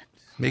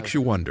 Makes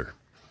you wonder,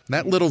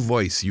 that little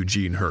voice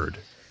Eugene heard,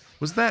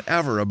 was that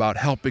ever about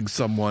helping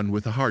someone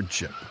with a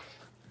hardship?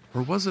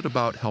 Or was it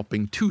about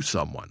helping two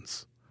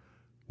someones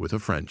with a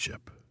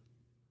friendship?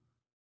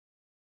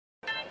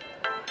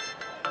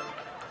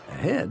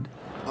 Ahead,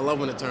 I love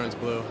when it turns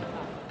blue.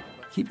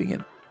 keeping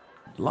it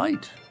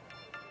light.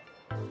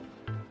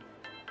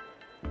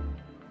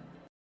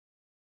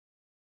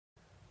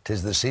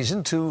 Tis the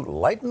season to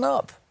lighten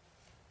up.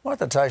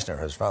 Martha Teichner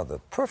has found the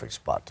perfect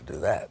spot to do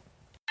that.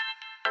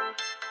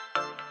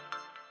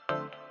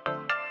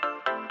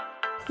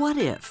 What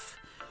if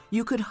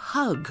you could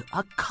hug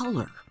a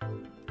color,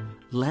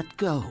 let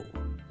go,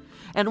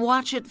 and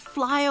watch it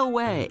fly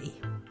away,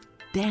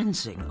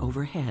 dancing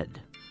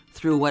overhead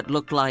through what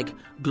looked like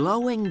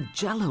glowing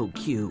Jell-O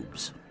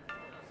cubes?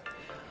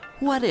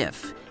 What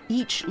if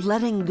each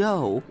letting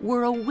go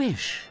were a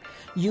wish?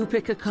 You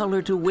pick a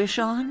color to wish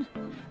on,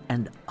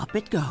 and up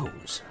it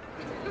goes.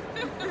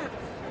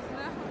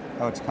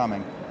 Oh, it's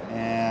coming.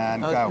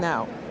 And Oh, go.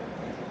 now.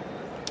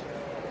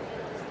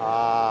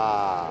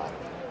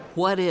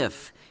 What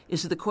if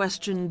is the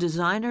question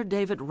designer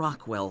David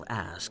Rockwell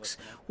asks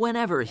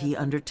whenever he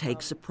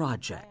undertakes a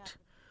project,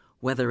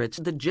 whether it's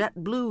the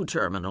JetBlue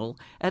terminal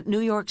at New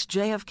York's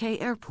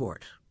JFK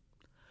Airport,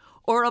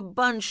 or a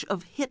bunch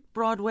of hit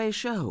Broadway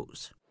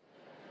shows.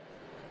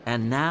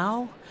 And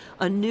now,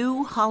 a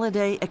new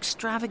holiday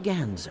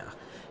extravaganza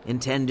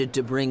intended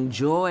to bring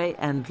joy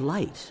and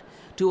light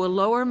to a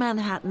lower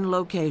Manhattan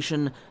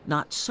location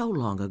not so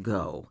long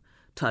ago,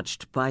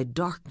 touched by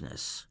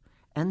darkness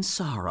and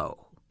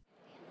sorrow.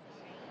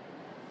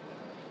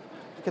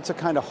 It's a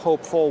kind of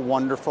hopeful,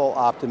 wonderful,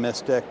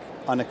 optimistic,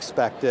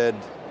 unexpected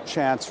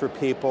chance for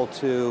people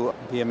to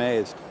be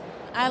amazed.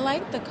 I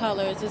like the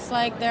colors. It's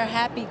like they're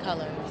happy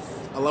colors.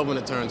 I love when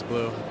it turns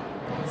blue.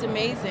 It's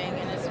amazing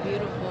and it's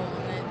beautiful.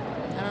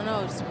 And I don't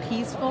know, it's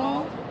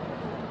peaceful.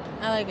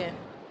 I like it.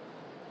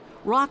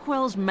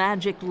 Rockwell's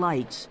magic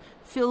lights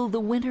fill the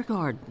Winter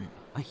Garden,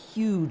 a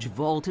huge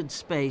vaulted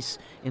space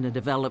in a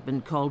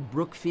development called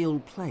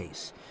Brookfield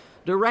Place,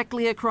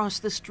 directly across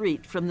the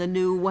street from the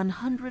new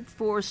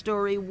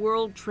 104-story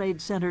World Trade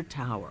Center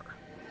tower.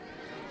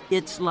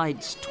 Its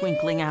lights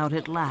twinkling out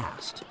at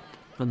last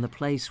from the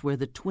place where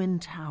the Twin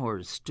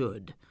Towers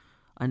stood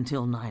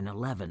until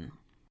 9/11.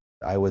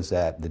 I was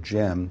at the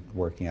gym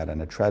working out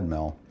on a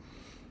treadmill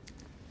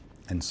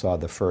and saw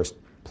the first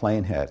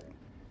plane hit.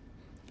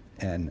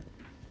 And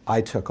I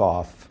took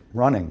off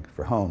running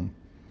for home,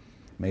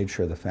 made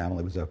sure the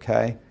family was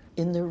okay.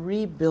 In the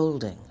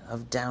rebuilding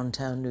of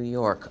downtown New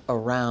York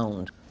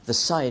around the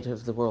site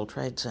of the World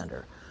Trade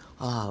Center,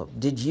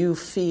 did you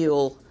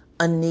feel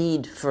a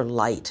need for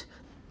light?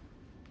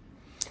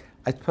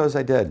 I suppose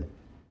I did.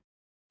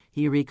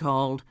 He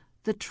recalled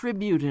the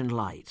tribute in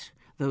light,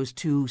 those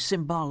two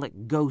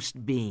symbolic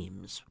ghost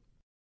beams.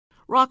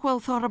 Rockwell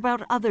thought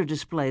about other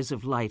displays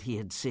of light he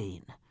had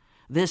seen,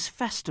 this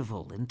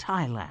festival in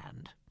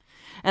Thailand,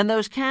 and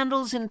those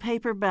candles in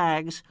paper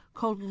bags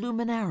called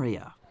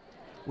luminaria,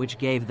 which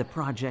gave the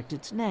project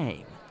its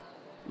name,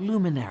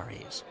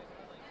 Luminaries.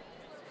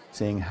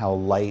 Seeing how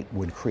light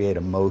would create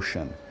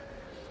emotion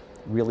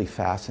really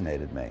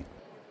fascinated me.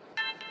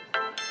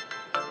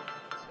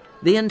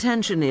 The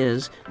intention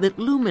is that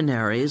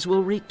Luminaries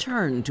will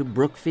return to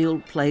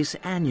Brookfield Place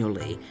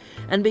annually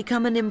and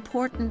become an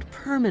important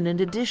permanent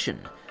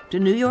addition to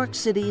New York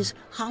City's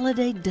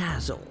holiday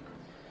dazzle,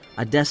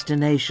 a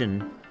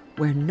destination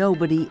where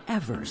nobody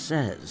ever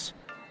says,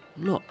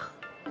 look,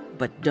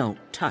 but don't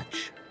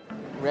touch.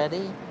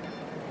 Ready?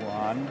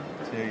 1,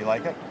 2, you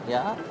like it?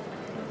 Yeah.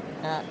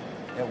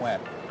 It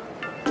went.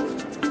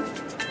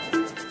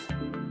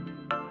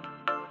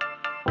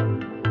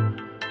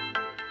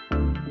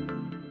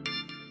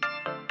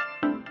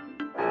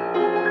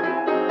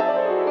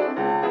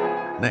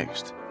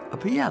 Next, a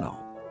piano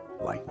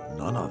like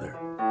none other.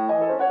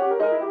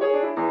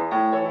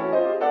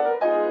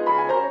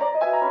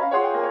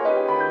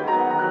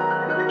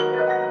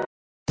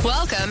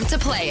 Welcome to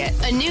Play It,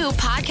 a new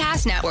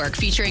podcast network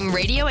featuring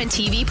radio and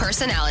TV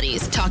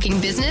personalities talking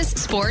business,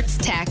 sports,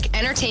 tech,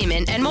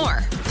 entertainment, and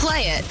more.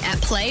 Play it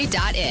at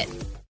play.it.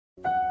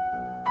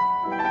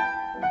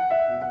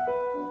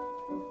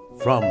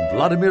 From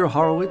Vladimir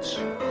Horowitz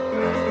to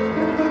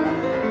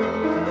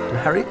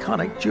Harry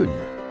Connick Jr.,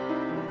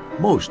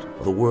 most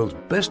of the world's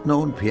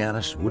best-known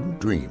pianists wouldn't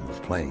dream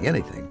of playing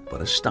anything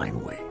but a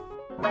Steinway.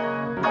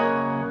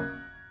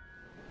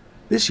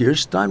 This year,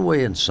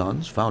 Steinway &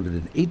 Sons, founded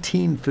in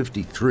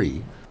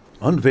 1853,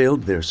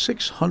 unveiled their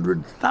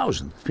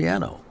 600,000th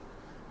piano.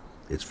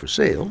 It's for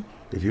sale,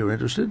 if you're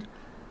interested,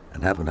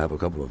 and happen to have a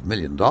couple of $1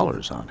 million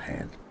on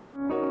hand.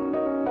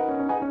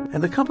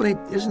 And the company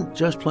isn't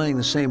just playing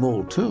the same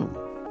old tune.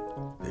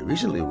 They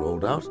recently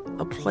rolled out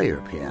a player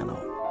piano.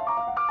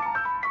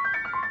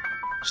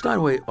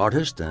 Steinway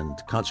artist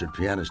and concert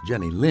pianist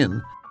Jenny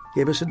Lin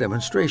gave us a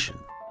demonstration.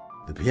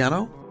 The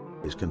piano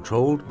is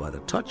controlled by the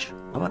touch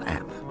of an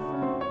app.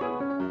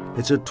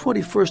 It's a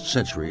 21st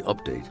century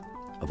update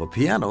of a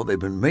piano they've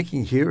been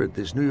making here at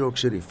this New York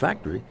City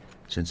factory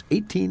since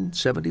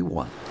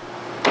 1871.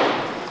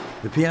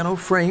 The piano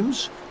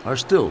frames are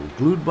still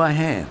glued by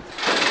hand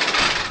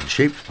and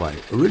shaped by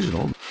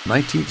original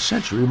 19th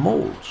century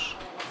molds.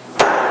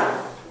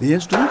 The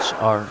instruments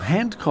are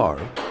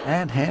hand-carved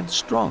and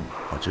hand-strung,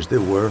 much as they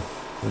were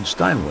when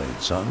Steinway &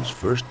 Sons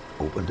first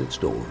opened its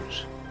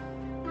doors.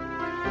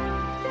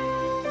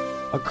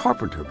 A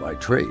carpenter by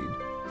trade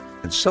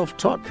and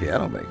self-taught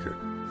piano maker,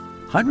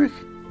 Heinrich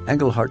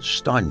Engelhardt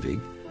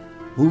Steinweg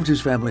moved his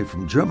family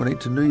from Germany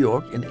to New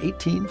York in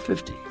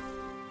 1850.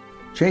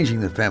 Changing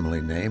the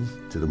family name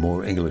to the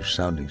more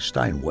English-sounding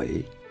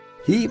Steinway,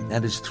 he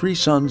and his 3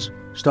 sons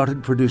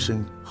started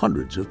producing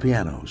hundreds of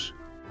pianos.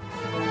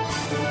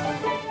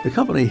 The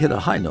company hit a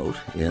high note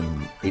in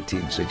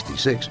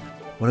 1866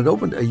 when it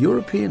opened a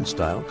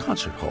European-style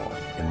concert hall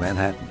in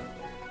Manhattan,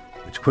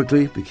 which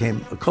quickly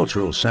became a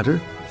cultural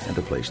center and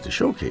a place to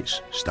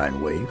showcase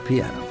Steinway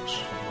pianos.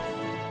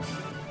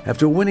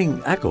 After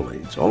winning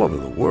accolades all over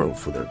the world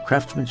for their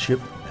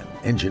craftsmanship and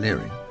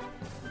engineering,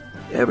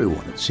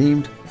 everyone, it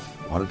seemed,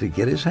 wanted to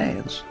get his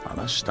hands on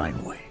a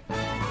Steinway.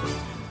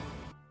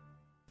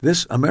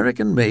 This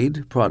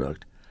American-made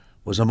product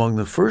was among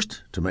the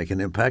first to make an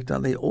impact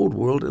on the old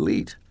world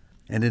elite,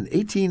 and in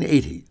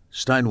 1880,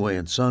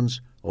 Steinway &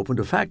 Sons opened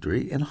a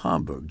factory in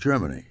Hamburg,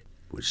 Germany,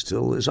 which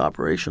still is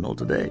operational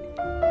today.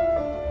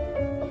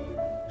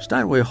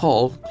 Steinway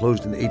Hall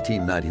closed in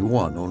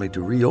 1891, only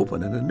to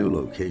reopen in a new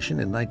location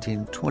in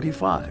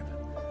 1925,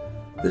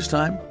 this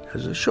time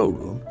as a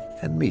showroom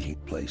and meeting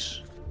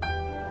place.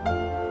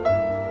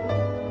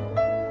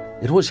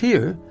 It was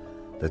here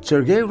that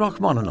Sergei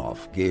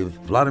Rachmaninoff gave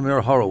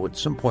Vladimir Horowitz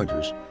some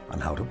pointers on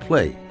how to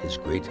play his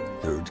great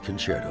Third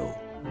Concerto.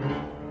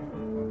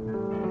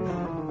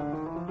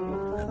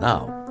 And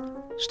now,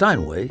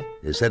 Steinway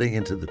is heading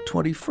into the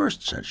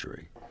 21st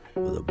century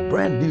with a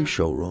brand new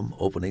showroom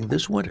opening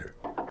this winter,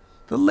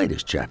 the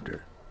latest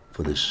chapter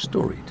for this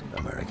storied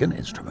American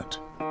instrument.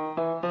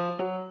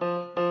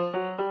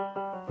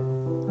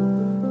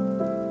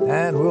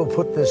 And we'll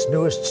put this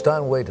newest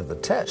Steinway to the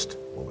test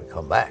when we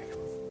come back.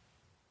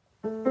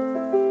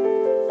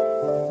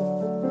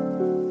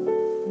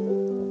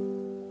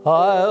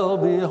 I'll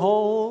be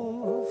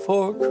home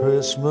for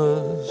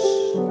Christmas.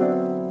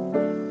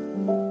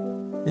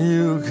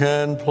 You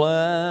can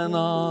plan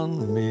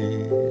on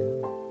me.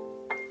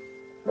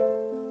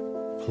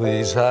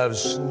 Please have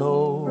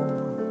snow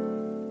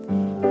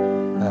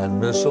and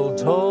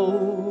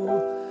mistletoe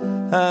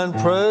and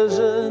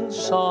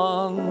presents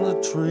on the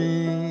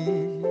tree.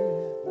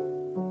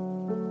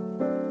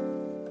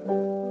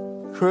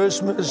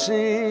 Christmas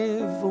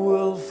Eve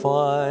will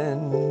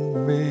find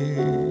me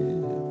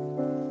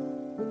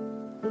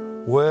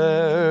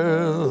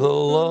where the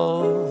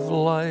love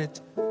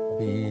light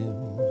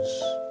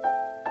beams.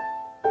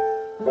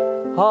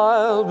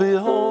 I'll be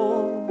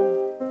home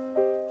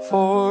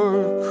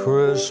for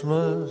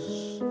Christmas,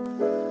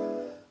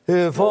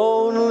 if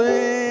only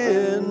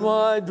in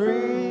my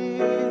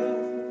dreams,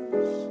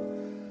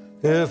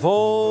 if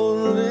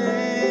only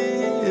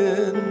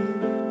in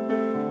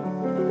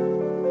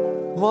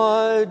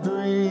my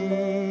dreams.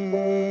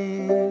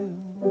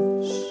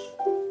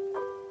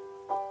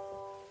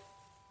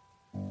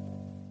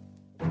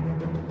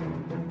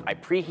 I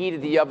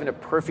preheated the oven to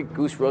perfect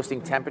goose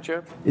roasting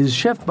temperature. Is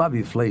Chef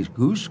Bobby Flay's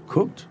goose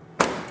cooked?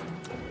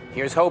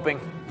 Here's hoping.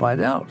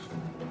 Find out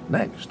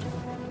next.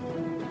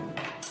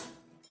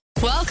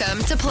 Welcome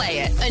to Play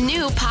It, a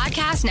new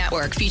podcast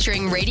network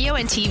featuring radio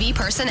and TV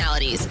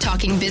personalities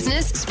talking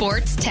business,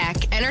 sports,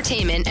 tech,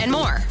 entertainment, and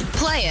more.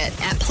 Play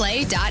it at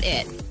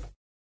play.it.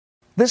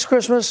 This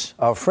Christmas,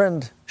 our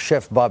friend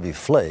Chef Bobby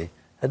Flay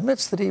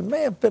admits that he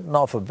may have bitten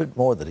off a bit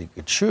more than he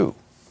could chew.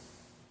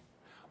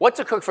 What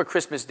to cook for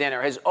Christmas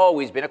dinner has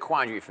always been a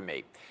quandary for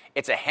me.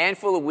 It's a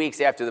handful of weeks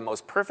after the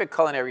most perfect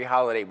culinary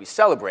holiday we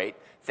celebrate,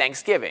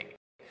 Thanksgiving.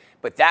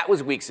 But that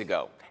was weeks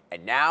ago,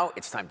 and now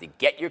it's time to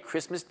get your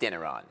Christmas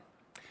dinner on.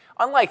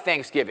 Unlike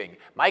Thanksgiving,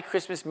 my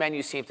Christmas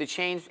menu seems to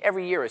change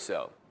every year or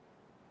so.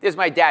 There's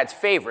my dad's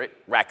favorite,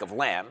 rack of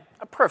lamb,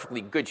 a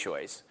perfectly good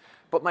choice,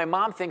 but my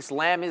mom thinks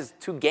lamb is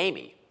too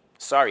gamey.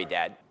 Sorry,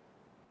 Dad.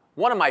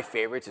 One of my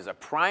favorites is a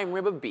prime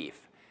rib of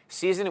beef.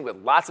 Season it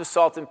with lots of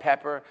salt and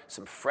pepper,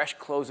 some fresh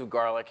cloves of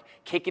garlic,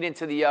 kick it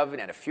into the oven,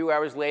 and a few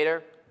hours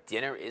later,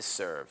 dinner is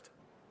served.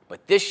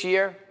 But this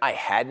year, I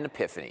had an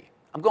epiphany.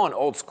 I'm going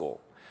old school.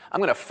 I'm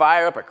going to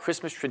fire up a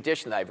Christmas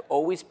tradition that I've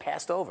always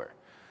passed over.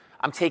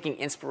 I'm taking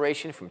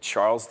inspiration from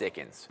Charles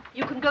Dickens.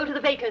 You can go to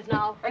the baker's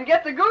now. And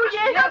get the goose?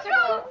 Yes, let's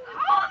go.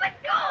 Oh, the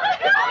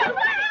goose!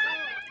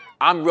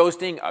 I'm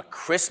roasting a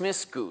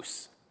Christmas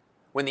goose.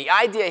 When the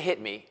idea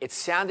hit me, it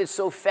sounded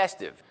so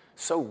festive,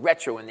 so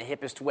retro in the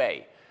hippest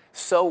way,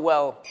 so,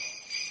 well,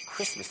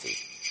 Christmassy.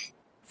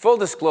 Full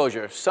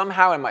disclosure,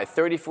 somehow in my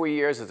 34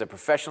 years as a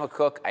professional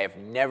cook, I have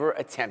never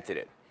attempted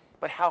it.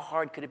 But how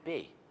hard could it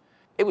be?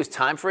 It was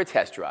time for a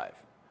test drive.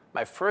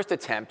 My first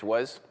attempt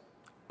was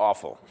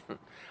awful.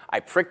 I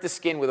pricked the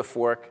skin with a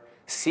fork,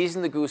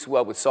 seasoned the goose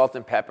well with salt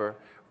and pepper,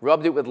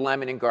 rubbed it with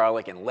lemon and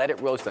garlic, and let it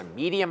roast on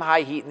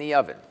medium-high heat in the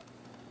oven.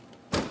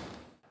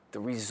 The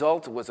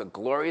result was a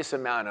glorious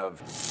amount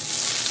of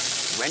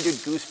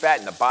rendered goose fat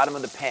in the bottom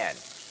of the pan.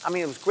 I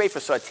mean, it was great for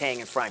sautéing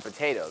and frying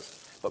potatoes,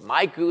 but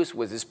my goose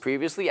was as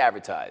previously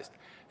advertised,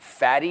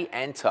 fatty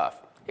and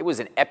tough. It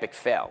was an epic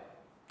fail.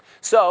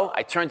 So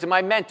I turned to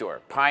my mentor,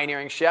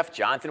 pioneering chef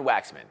Jonathan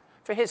Waxman,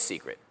 for his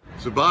secret.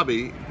 So,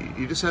 Bobby,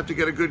 you just have to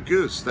get a good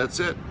goose. That's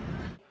it.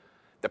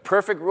 The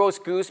perfect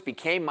roast goose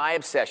became my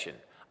obsession.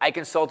 I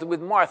consulted with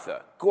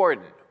Martha,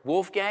 Gordon,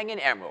 Wolfgang, and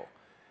Emerald,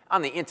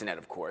 on the internet,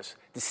 of course,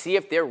 to see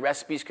if their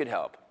recipes could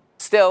help.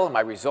 Still,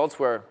 my results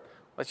were,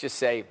 let's just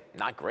say,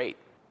 not great.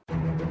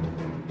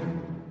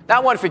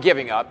 Not one for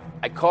giving up.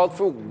 I called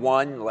for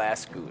one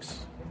last goose.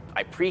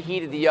 I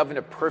preheated the oven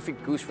to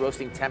perfect goose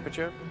roasting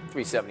temperature,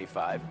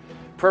 375,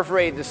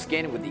 perforated the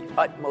skin with the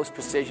utmost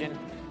precision,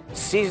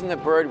 seasoned the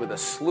bird with a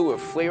slew of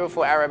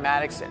flavorful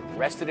aromatics, and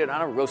rested it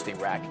on a roasting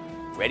rack,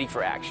 ready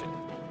for action.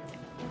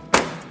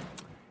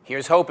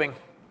 Here's hoping.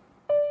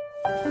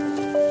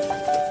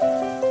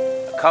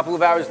 A couple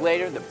of hours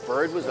later, the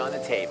bird was on the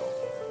table.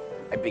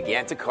 I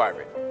began to carve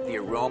it. The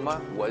aroma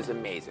was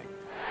amazing.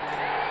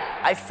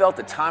 I felt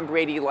the Tom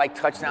Brady-like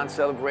touchdown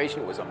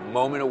celebration was a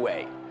moment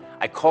away.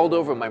 I called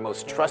over my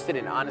most trusted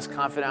and honest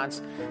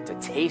confidants to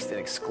taste and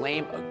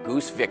exclaim a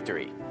goose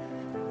victory.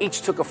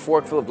 Each took a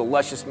forkful of the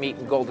luscious meat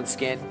and golden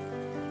skin,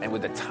 and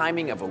with the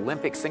timing of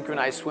Olympic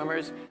synchronized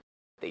swimmers,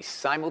 they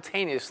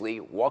simultaneously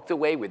walked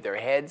away with their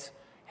heads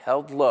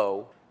held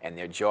low and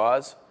their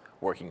jaws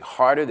working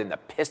harder than the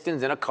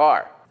pistons in a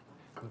car.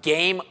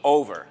 Game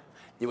over.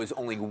 There was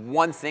only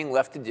one thing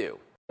left to do.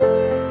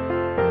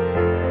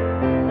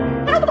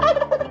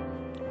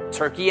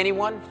 Turkey,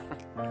 anyone?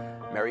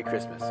 Merry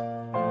Christmas.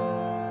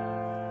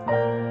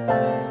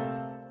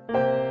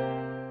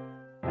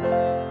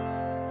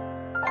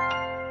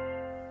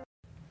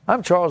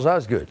 I'm Charles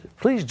Osgood.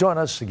 Please join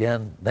us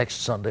again next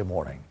Sunday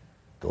morning.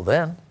 Till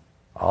then,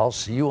 I'll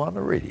see you on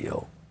the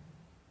radio.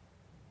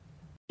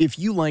 If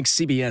you like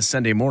CBS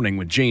Sunday Morning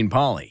with Jane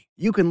Pauley,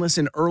 you can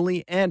listen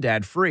early and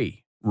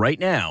ad-free right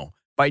now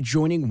by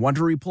joining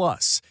Wondery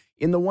Plus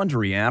in the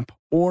Wondery app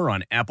or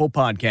on Apple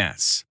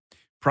Podcasts.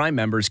 Prime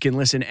members can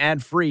listen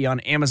ad-free on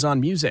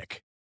Amazon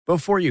Music.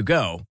 Before you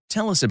go,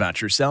 tell us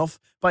about yourself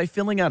by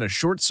filling out a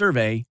short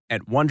survey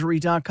at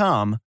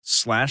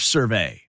Wondery.com/survey.